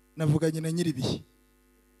 navuganye na nyiribihe.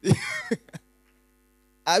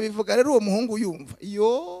 Abivuga rero uwo muhungu yumva,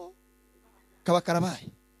 iyo kaba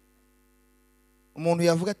karabaye. Umuntu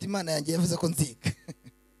yavuga ati Imana yanjye yavuze ko nziga.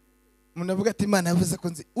 Umuntu avuga ati Imana yavuze ko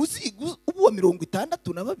nziga. Uziga ubu wa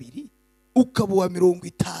 62 ukaba wa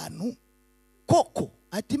 50 koko,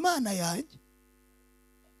 ati Imana yanjye.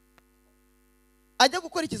 Ajya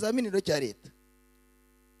gukora ikizamini cya leta,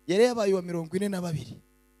 yari yabaye wa 42.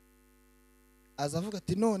 Azavuga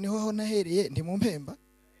ati noneho aho nahereye ndi mu mpemba,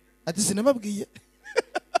 ati sinababwiye.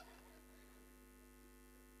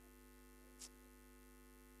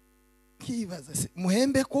 Kibaza se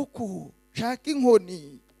muhembe koko, shaka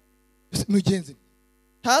inkoni mugenzi,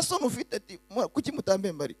 nta soni ufite, ati kuki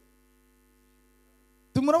mutambemba ari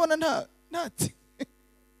tumurabona ntatsi.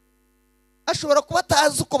 Ashobora kuba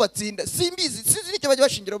atazi uko batsinda, simbizi, sinzi nicyo bajya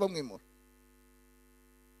bashingiraho bamwimura.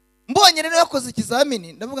 Mbonye rero yakoze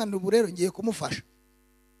ikizamini, ndavuga ngo ubu rero ngiye kumufasha.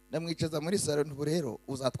 Ndamwicaza muri salo, ubu rero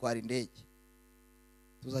uzatwara indege,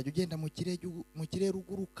 tuzajya ugenda mu kirere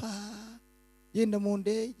uguruka, yenda mu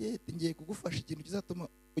ndege, ngiye kugufasha ikintu kizatuma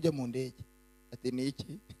ujya mu ndege. Ati ni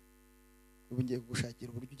iki? Ubu ngiye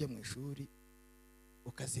kugushakira uburyo ujya mu ishuri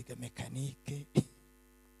ukaziga mekanike,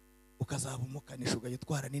 ukazaba umukanishi, ugajya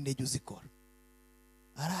utwara n'indege uzikora.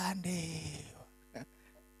 Arandeba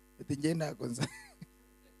ati ngiye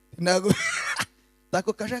ntago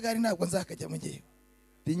tako kajagari ntabwo nzakajya mu gihe,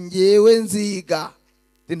 ati ngewe nziga,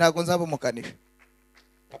 ati ntabwo nzaba umukanishi.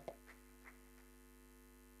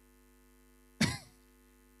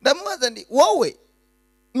 Ndamubaza ndi wowe,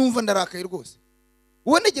 numva ndarakaye rwose,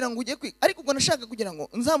 wowe nagira ngo ujye kwiga, ariko ubwo nashaka kugira ngo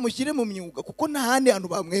nzamushyire mu myuga, kuko nta handi hantu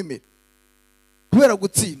bamwemera kubera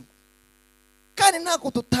gutsindwa, kandi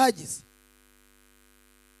ntako tutagize.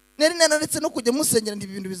 nari nanaretse no kujya musengera ndi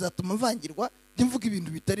ibintu bizatuma mvangirwa ndimvuga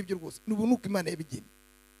ibintu bitari byo rwose nubu nuko Imana yabigena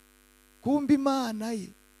kumba Imana ye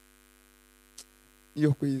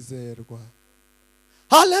iyo kwizerwa.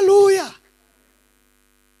 Haleluya.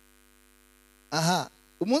 Aha,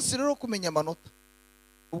 umunsi rero kumenya amanota.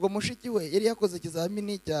 Ubwo mushiki we yari yakoze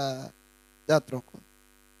ikizamini cya troko.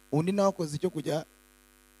 Undi nawe akoze icyo kujya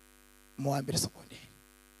mu wa mbere secondaire.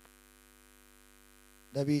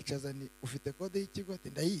 Ndabicaza ni ufite kode y'ikigo ati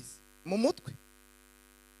ndayizi mu mutwe.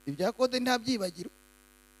 Ibya kode ntabyibagirwa.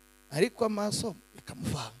 Ariko amaso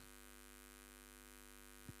bikamuvanga.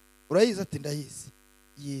 Urayizi ati ndayizi.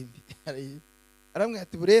 Yimbi. Aramwe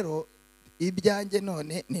ati burero ibyanjye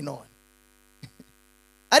none ni none.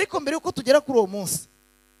 Ariko mbere yuko tugera kuri uwo munsi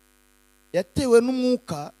yatewe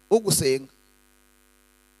n'umwuka wo gusenga.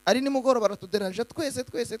 Ari nimugoroba baratuderanje twese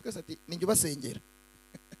ati ninjye ubasengera.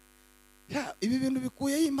 Ya ibi bintu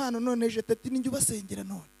bikuye impano none je tati ninjye ubasengera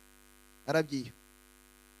none. Arabyiye.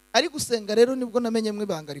 Ari gusenga rero nibwo namenye mwe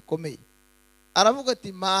banga rikomeye. Aravuga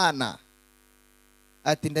ati Mana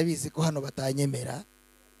ati ndabizi ko hano batanyemera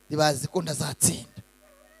dibazi ko ndazatsinda.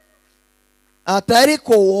 Atari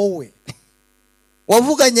ko wowe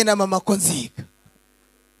wavuganye na mama ko nziga.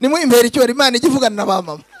 Nimwe imbere icyo Imana igivugana na ba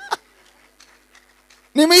mama.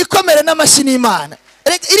 Nimwikomere n'amashini Imana.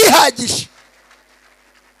 Iri hagisha.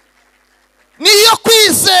 Niyo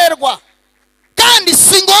kwizerwa. Kandi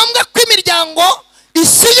si ngombwa ko imiryango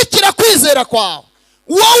ishyigikira kwizera kwawe.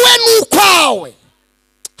 Wowe n'ukwawe.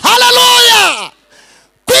 Haleluya.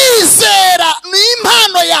 Kwizera ni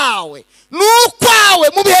impano yawe. N'ukwawe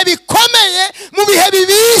mu bihe bikomeye, mu bihe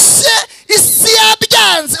bibishe isi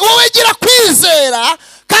yabyanze. Wowe gira kwizera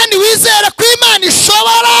kandi wizera ko Imana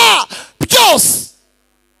ishobora byose.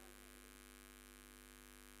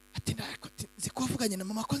 Ati ndako zikuvuganye na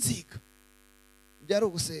mama ko nziga. Byari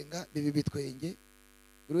ugusenga bibi bitwenge.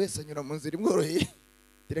 Buri wese anyura mu nzira imworoheye.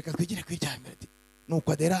 Reka twigire kwijyambere ati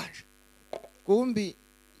nuko aderaje. Kumbi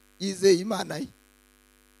yizeye Imana ye.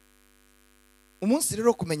 Umunsi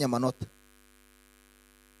rero kumenya amanota.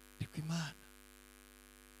 Riko Imana.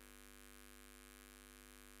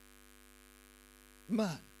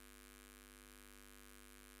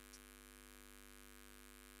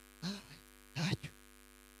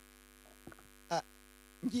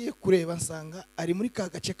 Ngiye kureba nsanga ari muri ka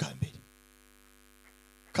gace ka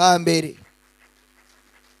mbere.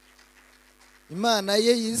 Imana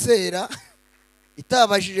ye yizera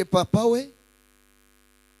itabajije papa we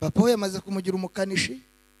yamaze kumugira umukanishi.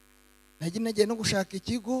 Nagiye no gushaka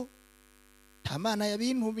ikigo nta Mana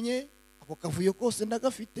yabintumye ako kavuyo kose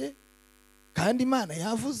ndagafite kandi Imana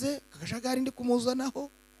yavuze kagashagari ndi kumuzanaho.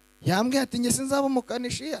 Yambwiye ati nge sinzaba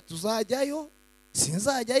umukanishi atuzajyayo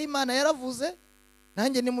sinzajyayo Imana yaravuze.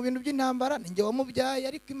 Nanjye ni mu bintu by'intambara ninjye wamubyaye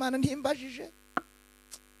ariko Imana ntimbajije.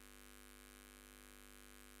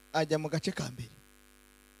 Ajya mu gace ka mbere.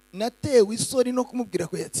 Natewe isori no kumubwira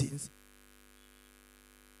ko yatsinze.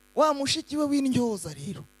 Wa mushiki we w'indyoza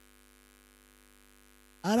rero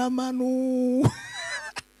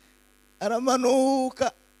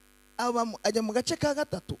aramanuka ajya mu gace ka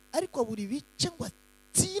gatatu ariko buri bice ngo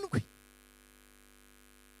atsindwe.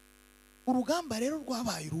 Urugamba rero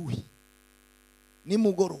rwabaye uruhi. Ni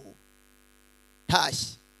mugoroba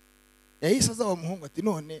tashye yahise azaba umuhungu ati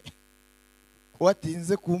none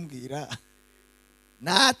watinze kumbwira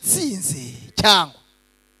natsinze cyangwa.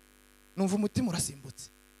 Numva umutima urasimbutse.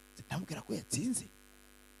 Ndamubwira ko yatsinze.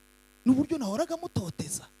 N'uburyo nahoraga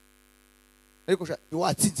mutoteza. Ariko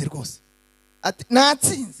watsinze rwose. Ati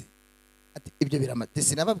natsinze. Ati ibyo biramate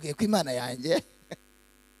sinababwiye ko Imana yanjye.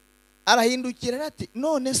 Arahindukira ati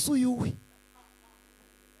none se uyu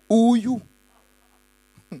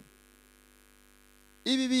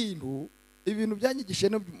ibi bintu byanyigishe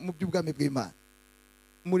no mu by'ubwami bw'Imana.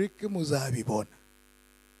 Mureke muzabibona.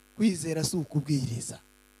 Kwizera si ukubwiriza.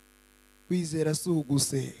 Kwizera si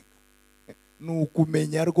ugusenga.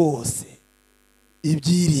 Nukumenya rwose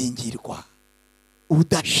ibyiringirwa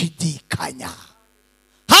udashidikanya.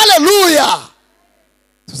 Haleluya.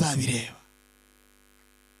 Tuzabireba.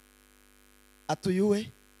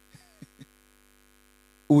 Atuyuwe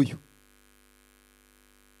uyu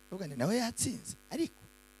ubwo nawe yatsinze ariko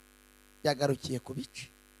yagarukiye ku bice.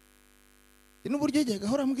 N'uburyo yagiye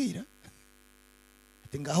gahora ambwira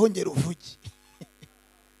ati ngaho ngera uvuge.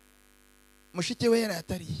 Mushiki we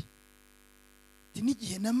yaratariye. Ati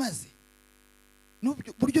n'igihe namaze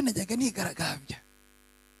n'uburyo najyaga nigaragambya.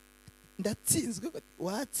 Ndatsinzwe.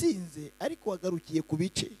 Watsinze ariko wagarukiye ku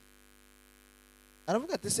bice.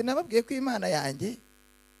 Aravuga ati sinababwiye ko Imana yanjye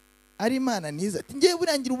ari Imana niza. Ati ngiye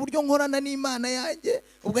burangira uburyo nkorana n'Imana yanjye.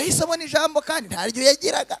 Ubwo yahisemo n'ijambo kandi ntaryo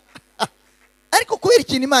yagiraga. ariko kubera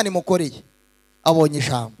ikintu Imana imukoreye abonye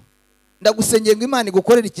ijambo. Ndagusengeye ngo Imana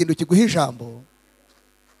igukorere ikintu kiguha ijambo.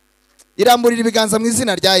 Iramburira ibiganza mu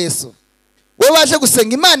izina rya Yesu. Wowe waje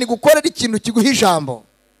gusenga Imana igukorera ikintu kiguha ijambo.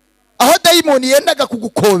 Aho dayimoni yendaga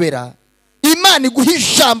kugukobera, Imana iguha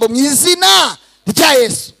ijambo mu izina rya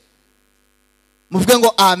Yesu. Muvuge ngo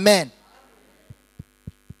amen.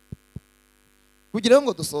 Kugira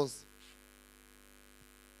ngo dusoze.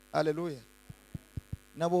 Haleluya.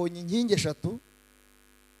 Nabonye inkingi 3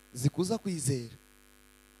 zikuza kwizera.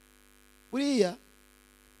 Buriya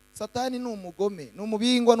Satani ni umugome, ni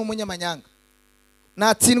umubingwa, ni umunyamanyanga.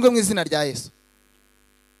 Natsindwe mu izina rya Yesu.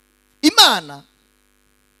 Imana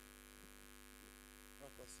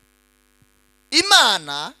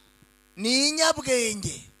ni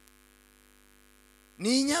inyabwenge.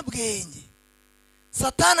 Ni inyabwenge.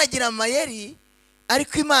 Satani agira amayeri,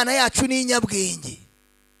 ariko Imana yacu ni inyabwenge.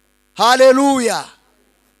 Haleluya.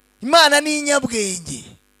 Imana ni inyabwenge.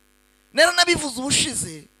 Nero nabivuze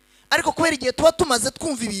ubushize, ariko kubera igihe tuba tumaze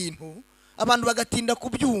twumva ibintu abantu bagatinda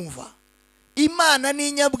kubyumva. Imana ni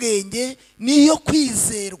inyabwenge, niyo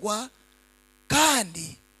kwizerwa,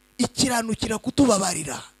 kandi ikiranukira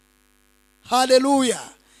kutubabarira. Haleluya.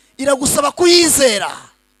 Iragusaba kuyizera.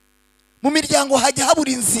 Mu miryango hajya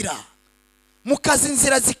habura inzira, mu kazi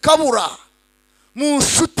inzira zikabura, mu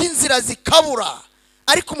nshuti inzira zikabura,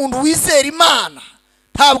 ariko umuntu wizera Imana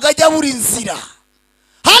ntabwo ajya abura inzira.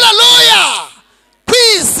 Haleluya.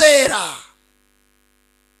 Kwizera.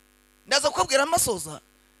 Ndaza kubabwira amasoza,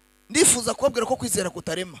 ndifuza kubabwira ko kwizera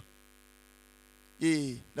kutarema.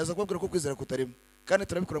 Ndaza kubabwira ko kwizera kutarema, kandi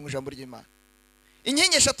turabikora mu ijambo ry'Imana.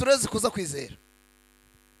 Inkingi 3 rero zikuza kwizera.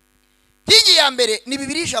 Inkingi ya mbere ni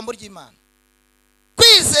Bibiliya, ijambo ry'Imana.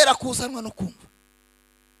 Kwizera kuzanwa no kumva.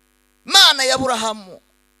 Imana ya Aburahamu,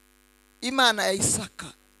 Imana ya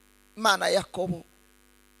Isaka, Imana ya Yakobo,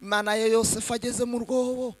 Imana ya Yosefu ageze mu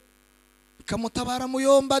rwobo, ikamutabara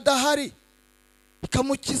muyomba adahari,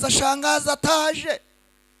 ikamukiza shangaza ataje,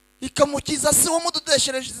 ikamukiza se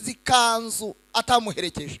wamudodeshereje ikanzu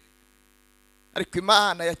atamuherekeje. Ariko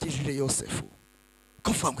Imana yakijije Yosefu,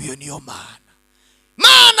 kuvuga ngo iyo niyo Mana.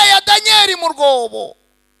 Imana ya Danieli mu rwobo.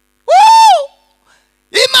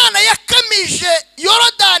 Imana yakamije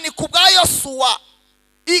Yorodani ku bwa Yosuwa,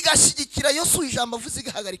 igashyigikira Yosuwa ijambo avuze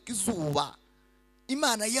igahagarika izuba.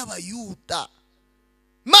 Imana y'Abayuda.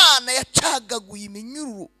 Imana yacagaguye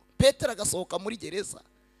iminyururu, Petero agasohoka muri gereza.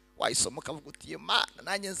 Wayisoma ukavuga uti Imana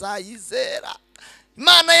nanjye nzayizera.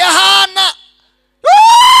 Imana ya Hana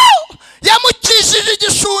yamukishije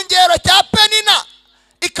igishungero cya Penina,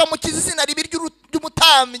 ikamukiza izina ribi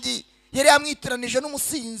ry'umutambyi yari yamwitiranije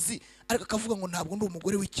n'umusinzi, ariko akavuga ngo ntabwo ndi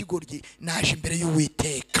umugore w'ikigoryi, naje imbere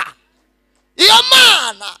y'Uwiteka. Iyo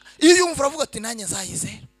Mana iyo yumva uravuga ati nanjye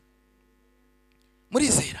nzayizera.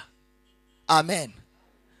 Murizera? Amen.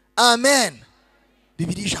 Amen.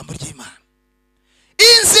 Bibiliya ijambo ry'Imana.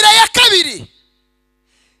 Inzira ya kabiri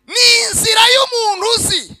ni inzira y'umuntu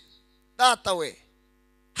uzi. Data we,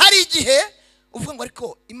 hari igihe uvuga ngo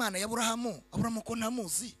ariko Imana ya Aburahamu ko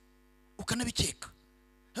ntamuzi, ukanabikeka.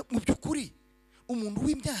 Mu by'ukuri umuntu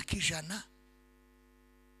w'imyaka 100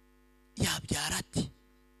 yabyara ati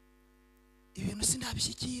ibintu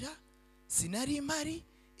sinabishyikira, sinari imari,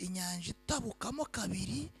 inyanja itabukamo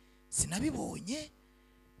 2 sinabibonye,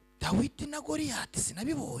 Dawidi na Goliyati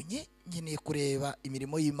sinabibonye, ngeneye kureba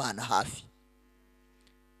imirimo y'Imana hafi.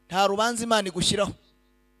 Nta rubanza Imana igushyiraho,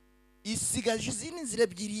 isigaje izindi nzira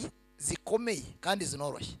 2 zikomeye kandi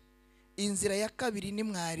zinoroshye. Inzira ya kabiri ni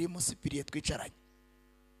mwarimu Sipiriye twicaranye.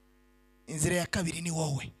 Inzira ya kabiri ni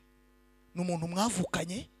wowe, n'umuntu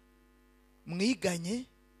mwavukanye, mwiganye,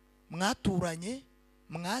 mwaturanye,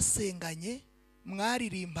 mwasenganye,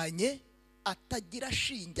 mwaririmbanye, atagira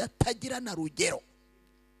shinge, atagira na rugero,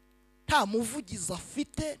 nta muvugizi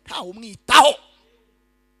afite, nta umwitaho,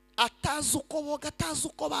 atazi uko boga, atazi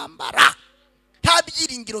uko bambara, nta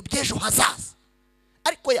byiringiro by'ejo hazaza,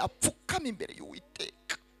 ariko yapfukama imbere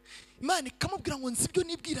y'Uwiteka. Imana ikamubwira ngo nzi ibyo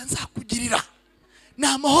nibwira nzakugirira, ni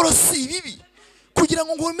amahoro si ibibi, kugira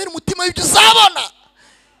ngo ngomere umutima w'ibyo uzabona.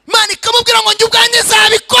 Imana ikamubwira ngo njye ubwanjye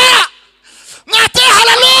nzabikora. Mwate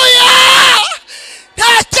haleluya.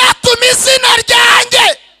 Nta cyatuma izina ryanjye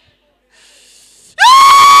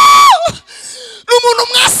n'umuntu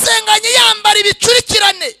mwasenganye yambara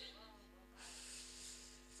ibicurikirane,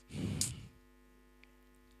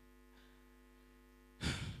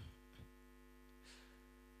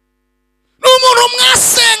 n'umuntu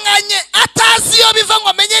mwasenganye atazi iyo biva ngo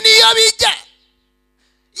amenye n'iyo bijya,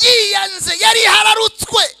 yiyanze yari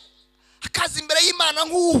hararutswe, akaza imbere y'Imana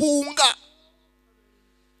nk'uhunga.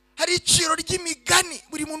 Hari iciro ry'imigani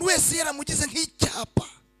buri muntu wese yaramugize nk'icyapa.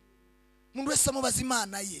 umuntu wese amubaza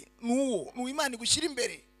imana ye nuwo imana igushyira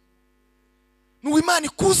imbere, nuwo imana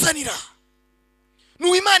ikuzanira,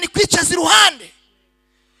 nuwo imana ikwicaza iruhande.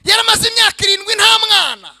 Yaramaze imyaka 7 nta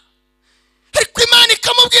mwana, ariko imana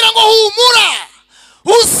ikamubwira ngo humura,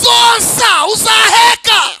 uzonsa,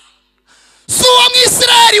 uzaheka. Si uwo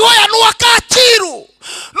Mwisirayeli woya, n'uwa Kacyiru,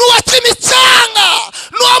 n'uwa Kimicanga,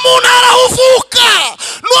 n'uwa mu ntara aho uvuka,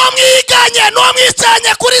 n'uwa mwiganye, n'uwa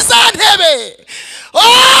mwicanye kuri za ntebe.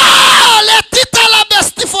 Letita la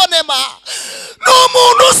bestifonema.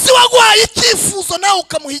 N'umuntu usi waguhaye icyifuzo nawe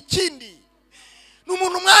ukamuha ikindi.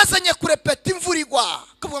 N'umuntu mwazanye kurepeta imvura igwa,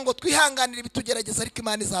 akavuga ngo twihanganire ibitugerageza ariko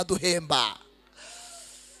Imana izaduhemba.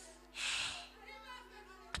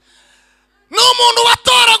 N'umuntu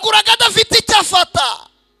watoraguraga adafite icyo afata.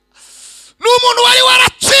 N'umuntu wari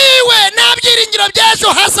waraciwe nta byiringiro by'ejo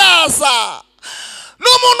hazaza.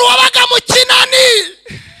 N'umuntu wabaga mu kinani.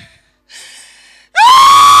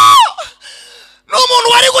 N'umuntu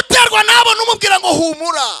wari guterwa nabo n'umubwira ngo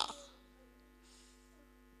humura.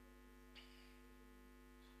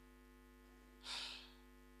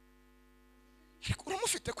 Ariko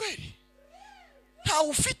uramufite kweli? Ntawe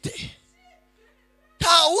ufite,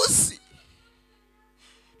 ntawe uzi,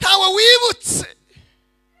 ntawe wibutse,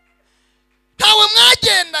 ntawe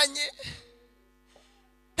mwagendanye,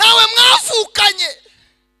 ntawe mwavukanye,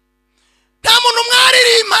 nta muntu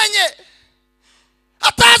mwaririmbanye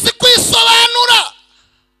atazi kwisobanura.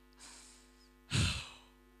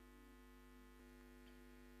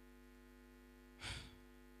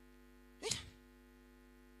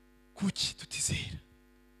 Kuki tutizera?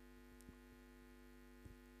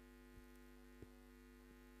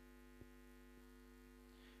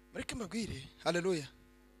 Mureke mbabwire, haleluya,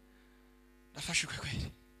 nafashijwe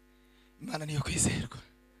kweli. Imana niyo kwizerwa.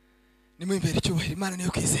 Nimumbere icyubahiro, Imana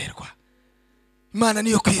niyo kwizerwa. Imana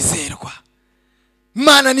niyo kwizerwa.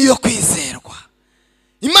 Imana niyo kwizerwa.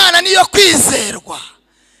 Imana niyo kwizerwa.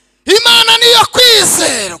 Imana niyo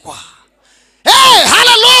kwizerwa. Hey,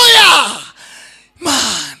 haleluya.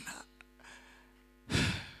 Imana.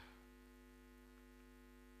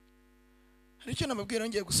 Hari icyo nababwira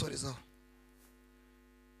ngiye gusorezaho.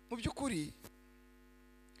 Mu byukuri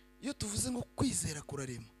iyo tuvuze ngo kwizera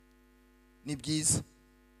kurarema, ni byiza,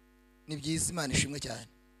 ni byiza, Imana ishimwe cyane.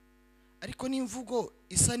 Ariko n'imvugo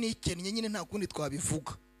isa n'ikennye nyine nta kundi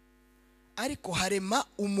twabivuga. Ariko harema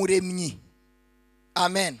umuremyi.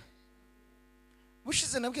 Amen.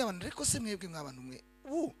 Bushize nabwiye abantu, ariko se mwebwe mw'abantu mwe,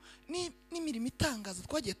 n'imirimo itangaza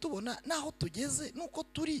twagiye tubona naho tugeze nuko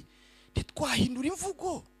turi, ntitwahindura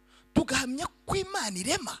imvugo tugahamya ko Imana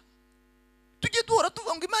irema. Tujye duhora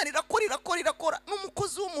tuvuga ngo Imana irakora.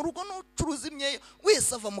 N'umukozi wo mu rugo n'ucuruza imyeyo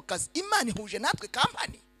wese ava mu kazi, Imana ihuje natwe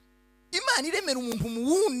kampani. Imana iremera umuntu mu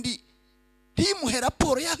wundi, ntimuhe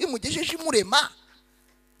raporo yaho imugejeje imurema.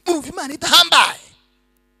 Murumva Imana idahambaye?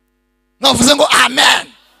 Mwavuze ngo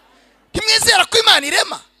amen. Ntimwizera ko Imana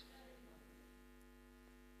irema?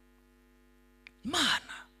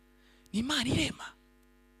 Imana ni Imana irema,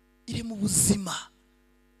 irema ubuzima,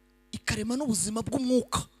 ikarema n'ubuzima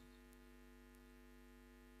bw'umwuka.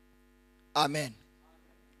 Amen.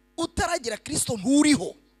 Utaragira Kristo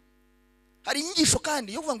nturiho. Hari inyigisho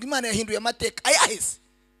kandi yo kuvuga ngo Imana yahinduye amateka. Ayaheze,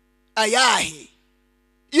 ayahe?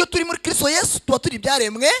 Iyo turi muri Kristo Yesu tuba turi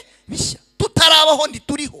byaremwe bishya, tutarabaho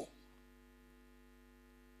ntituriho.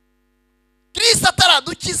 Kristo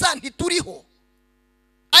ataradukiza ntituriho,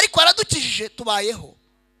 ariko aradukijije tubayeho.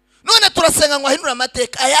 None turasenga ngo ahindure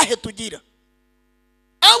amateka. Ayahe tugira?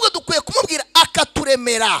 Ahubwo dukwiye kumubwira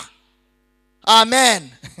akaturemera.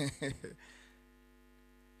 Amen.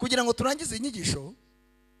 Kugira ngo turangize inyigisho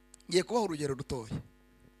ngiye kubaho urugero rutoya.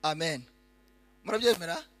 Amen.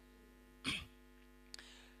 Murabyemera?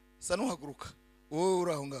 Sa nuhaguruka, wowe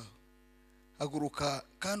uri aho ngaho, haguruka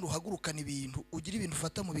kandi uhagurukana ibintu, ugira ibintu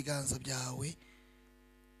ufata mu biganza byawe.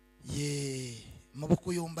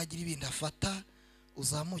 Amaboko yombi agira ibintu afata,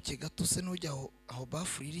 uzamuke gato se n'ujya aho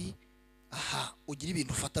bafuri iri. Aha, ugira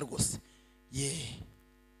ibintu ufata rwose. Ni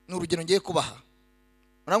urugero ngiye kubaha.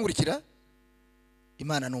 Murangurikira?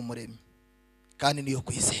 Imana ni umuremyi kandi niyo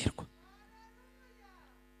kwizerwa.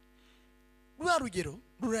 Rwa rugero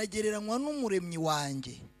ruragereranywa n'umuremyi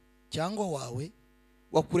wanjye cyangwa wawe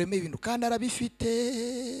wakuremeye ibintu kandi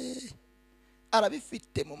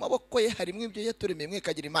arabifite mu maboko ye. Harimo ibyo yaturemeye mwe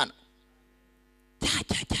kagira Imana.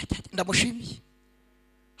 Ndamushimiye.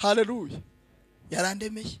 Haleluya.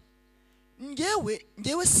 Yarandemeye.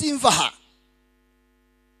 Ngewe simva aha.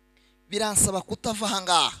 Biransaba kutava aha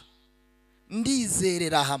ngaha.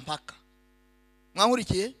 Ndizerera aha mpaka.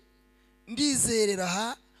 Mwankurikiye? Ndizerera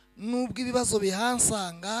aha nubwo ibibazo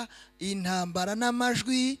bihansanga, intambara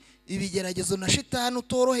n'amajwi, ibigeragezo na shitani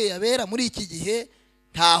utoroheye abera muri iki gihe,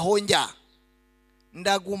 ntaho njya,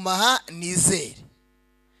 ndaguma aha nizere.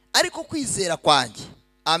 Ariko kwizera kwanjye,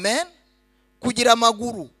 amen, kugira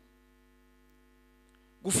amaguru,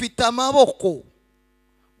 gufite amaboko,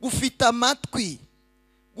 gufite amatwi,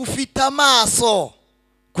 gufite amaso,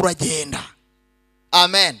 kuragenda,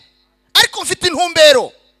 amen. Ariko mfite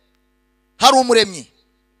intumbero, hari umuremyi.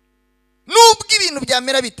 Nubwo ibintu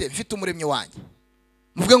byamera bite, mfite umuremyi wanjye.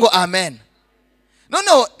 Muvuge ngo amen.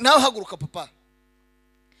 Noneho nawe haguruka papa,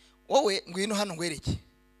 wowe ngwino hano ngwereke.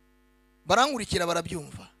 Barangurikira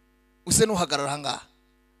barabyumva, use nuhagarara aha ngaha,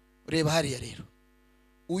 ureba hariya rero.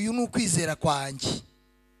 Uyu ni ukwizera kwanjye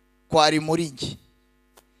kwari muri njye.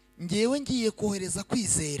 Ngewe ngiye kohereza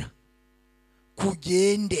kwizera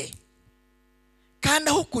kugende, kandi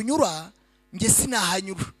aho kunyura nge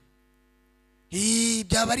sinahanyura.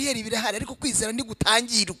 Bya bariyeri birahari, ariko kwizera ndi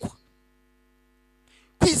gutangirwa.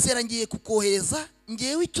 Kwizera ngiye kukohereza,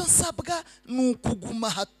 ngewe icyo nsabwa ni ukuguma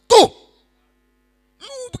hato.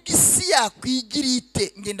 Nubwo isi yakwigira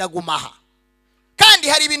ite, nge ndaguma aha. Kandi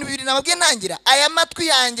hari ibintu bibiri nababwiye ntangira, aya matwi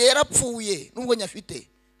yanjye yarapfuye nubwo nyafite,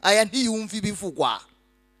 aya ntiyumva ibivugwa,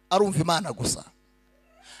 arumva Imana gusa.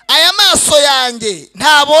 Aya maso yanjye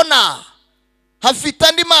ntabona, hafite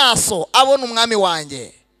andi maso abona umwami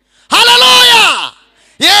wanjye. Haleluya!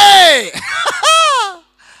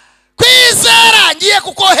 Kwizera ngiye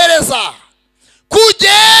kukohereza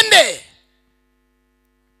kugende.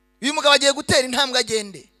 Uyu mugabo agiye gutera intambwe,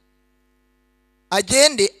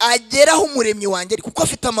 agende ageraho umuremyi wanjye, kuko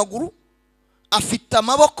afite amaguru, afite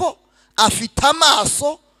amaboko, afite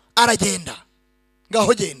amaso, aragenda.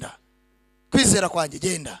 Ngaho genda. Kwizera kwanjye,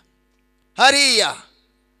 genda hariya.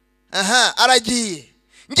 Aragiye.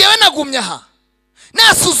 Ngewe nagumye aha,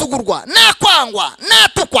 nasuzugurwa, nakwangwa,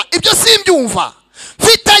 natukwa, ibyo simbyumva.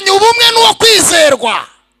 Mfitanye ubumwe n'uwo kwizerwa.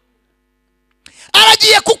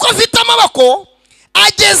 Aragiye kuko afite amaboko,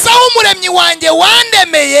 agezaho umuremyi wanjye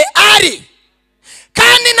wandemeye ari.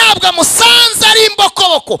 Kandi ntabwo amusanze ari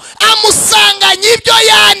imbokoboko, amusanganye ibyo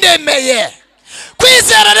yandemeye.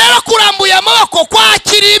 Kwizera rero kurambuye amaboko,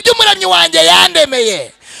 kwakiriye ibyo umuremyi wanjye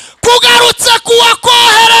yandemeye, kugarutse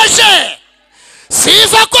kuwakohereje.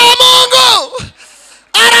 Sifa kwa Mungu.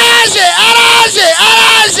 Araje, araje,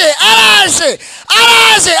 araje, araje,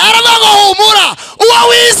 araje. Aravuga humura, uwo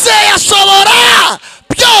wizeye ashobora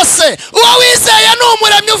byose. Uwo wizeye ni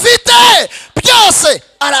umuremyi ufite byose.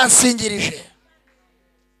 Aransingirije.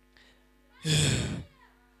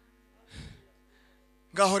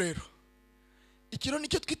 Ngaho rero, ikiro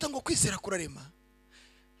nicyo twita ngo kwizera kurarema.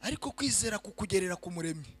 Ariko kwizera kukugerera ku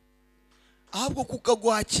muremyi, ahubwo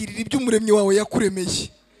kukaguhakirira ibyo umuremyi wawe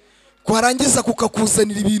yakuremeye, kwarangiza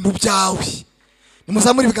kukakuzanira ibintu byawe.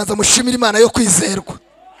 Nimuzamure ibiganza mushimira Imana yo kwizerwa.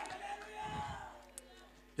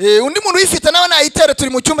 Undi muntu uyifite nawe nayitere. Turi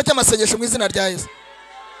mu cyumba cy'amasengesho mu izina rya Yesu.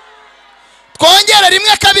 Twongere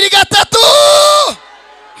 1 2 3.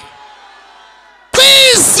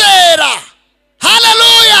 Kwizera,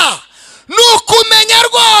 haleluya, nukumenya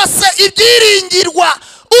rwose ibyiringirwa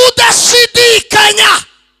udashidikanya.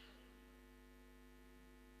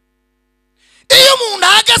 Iyo umuntu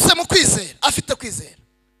ahagaze mu kwizera, afite kwizera.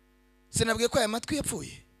 Sinabwiye ko aya matwi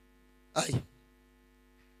yapfuye,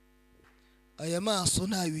 aya maso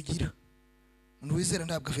ntayo ugira. Umuntu wizera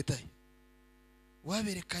ntabwo afite ayo.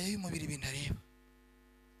 Waberekaye y'umubiri ibintu areba,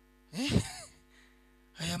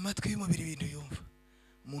 aya matwi y'umubiri ibintu yumva.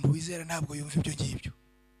 Umuntu wizera ntabwo yumva ibyo ngibyo,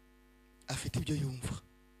 afite ibyo yumva.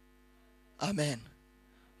 Amen.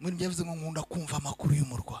 Muri byavuze ngo nkunda kumva amakuru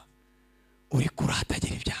y'umurwa uri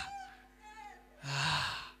kuratagira ibyaha.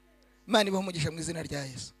 Imana ibaho umugisha mu izina rya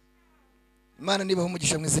Yesu. Imana nibaho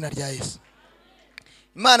umugisha mu izina rya Yesu.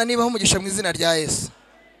 Imana nibaho umugisha mu izina rya Yesu.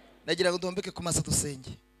 Nagira ngo duhombeke ku maso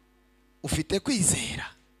dusenge. Ufite kwizera,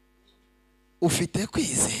 ufite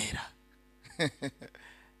kwizera.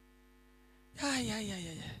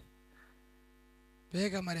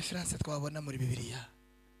 Bega ama reference twabona muri Bibiliya.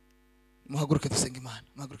 Muhaguruke dusenga Imana,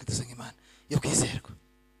 muhaguruke dusenga Imana yo kwizerwa.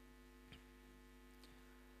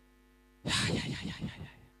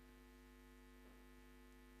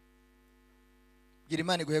 Gira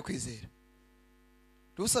Imana iguhe kwizera.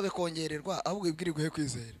 Ntusabe kongererwa, ahubwo ibwire iguhe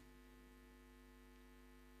kwizera.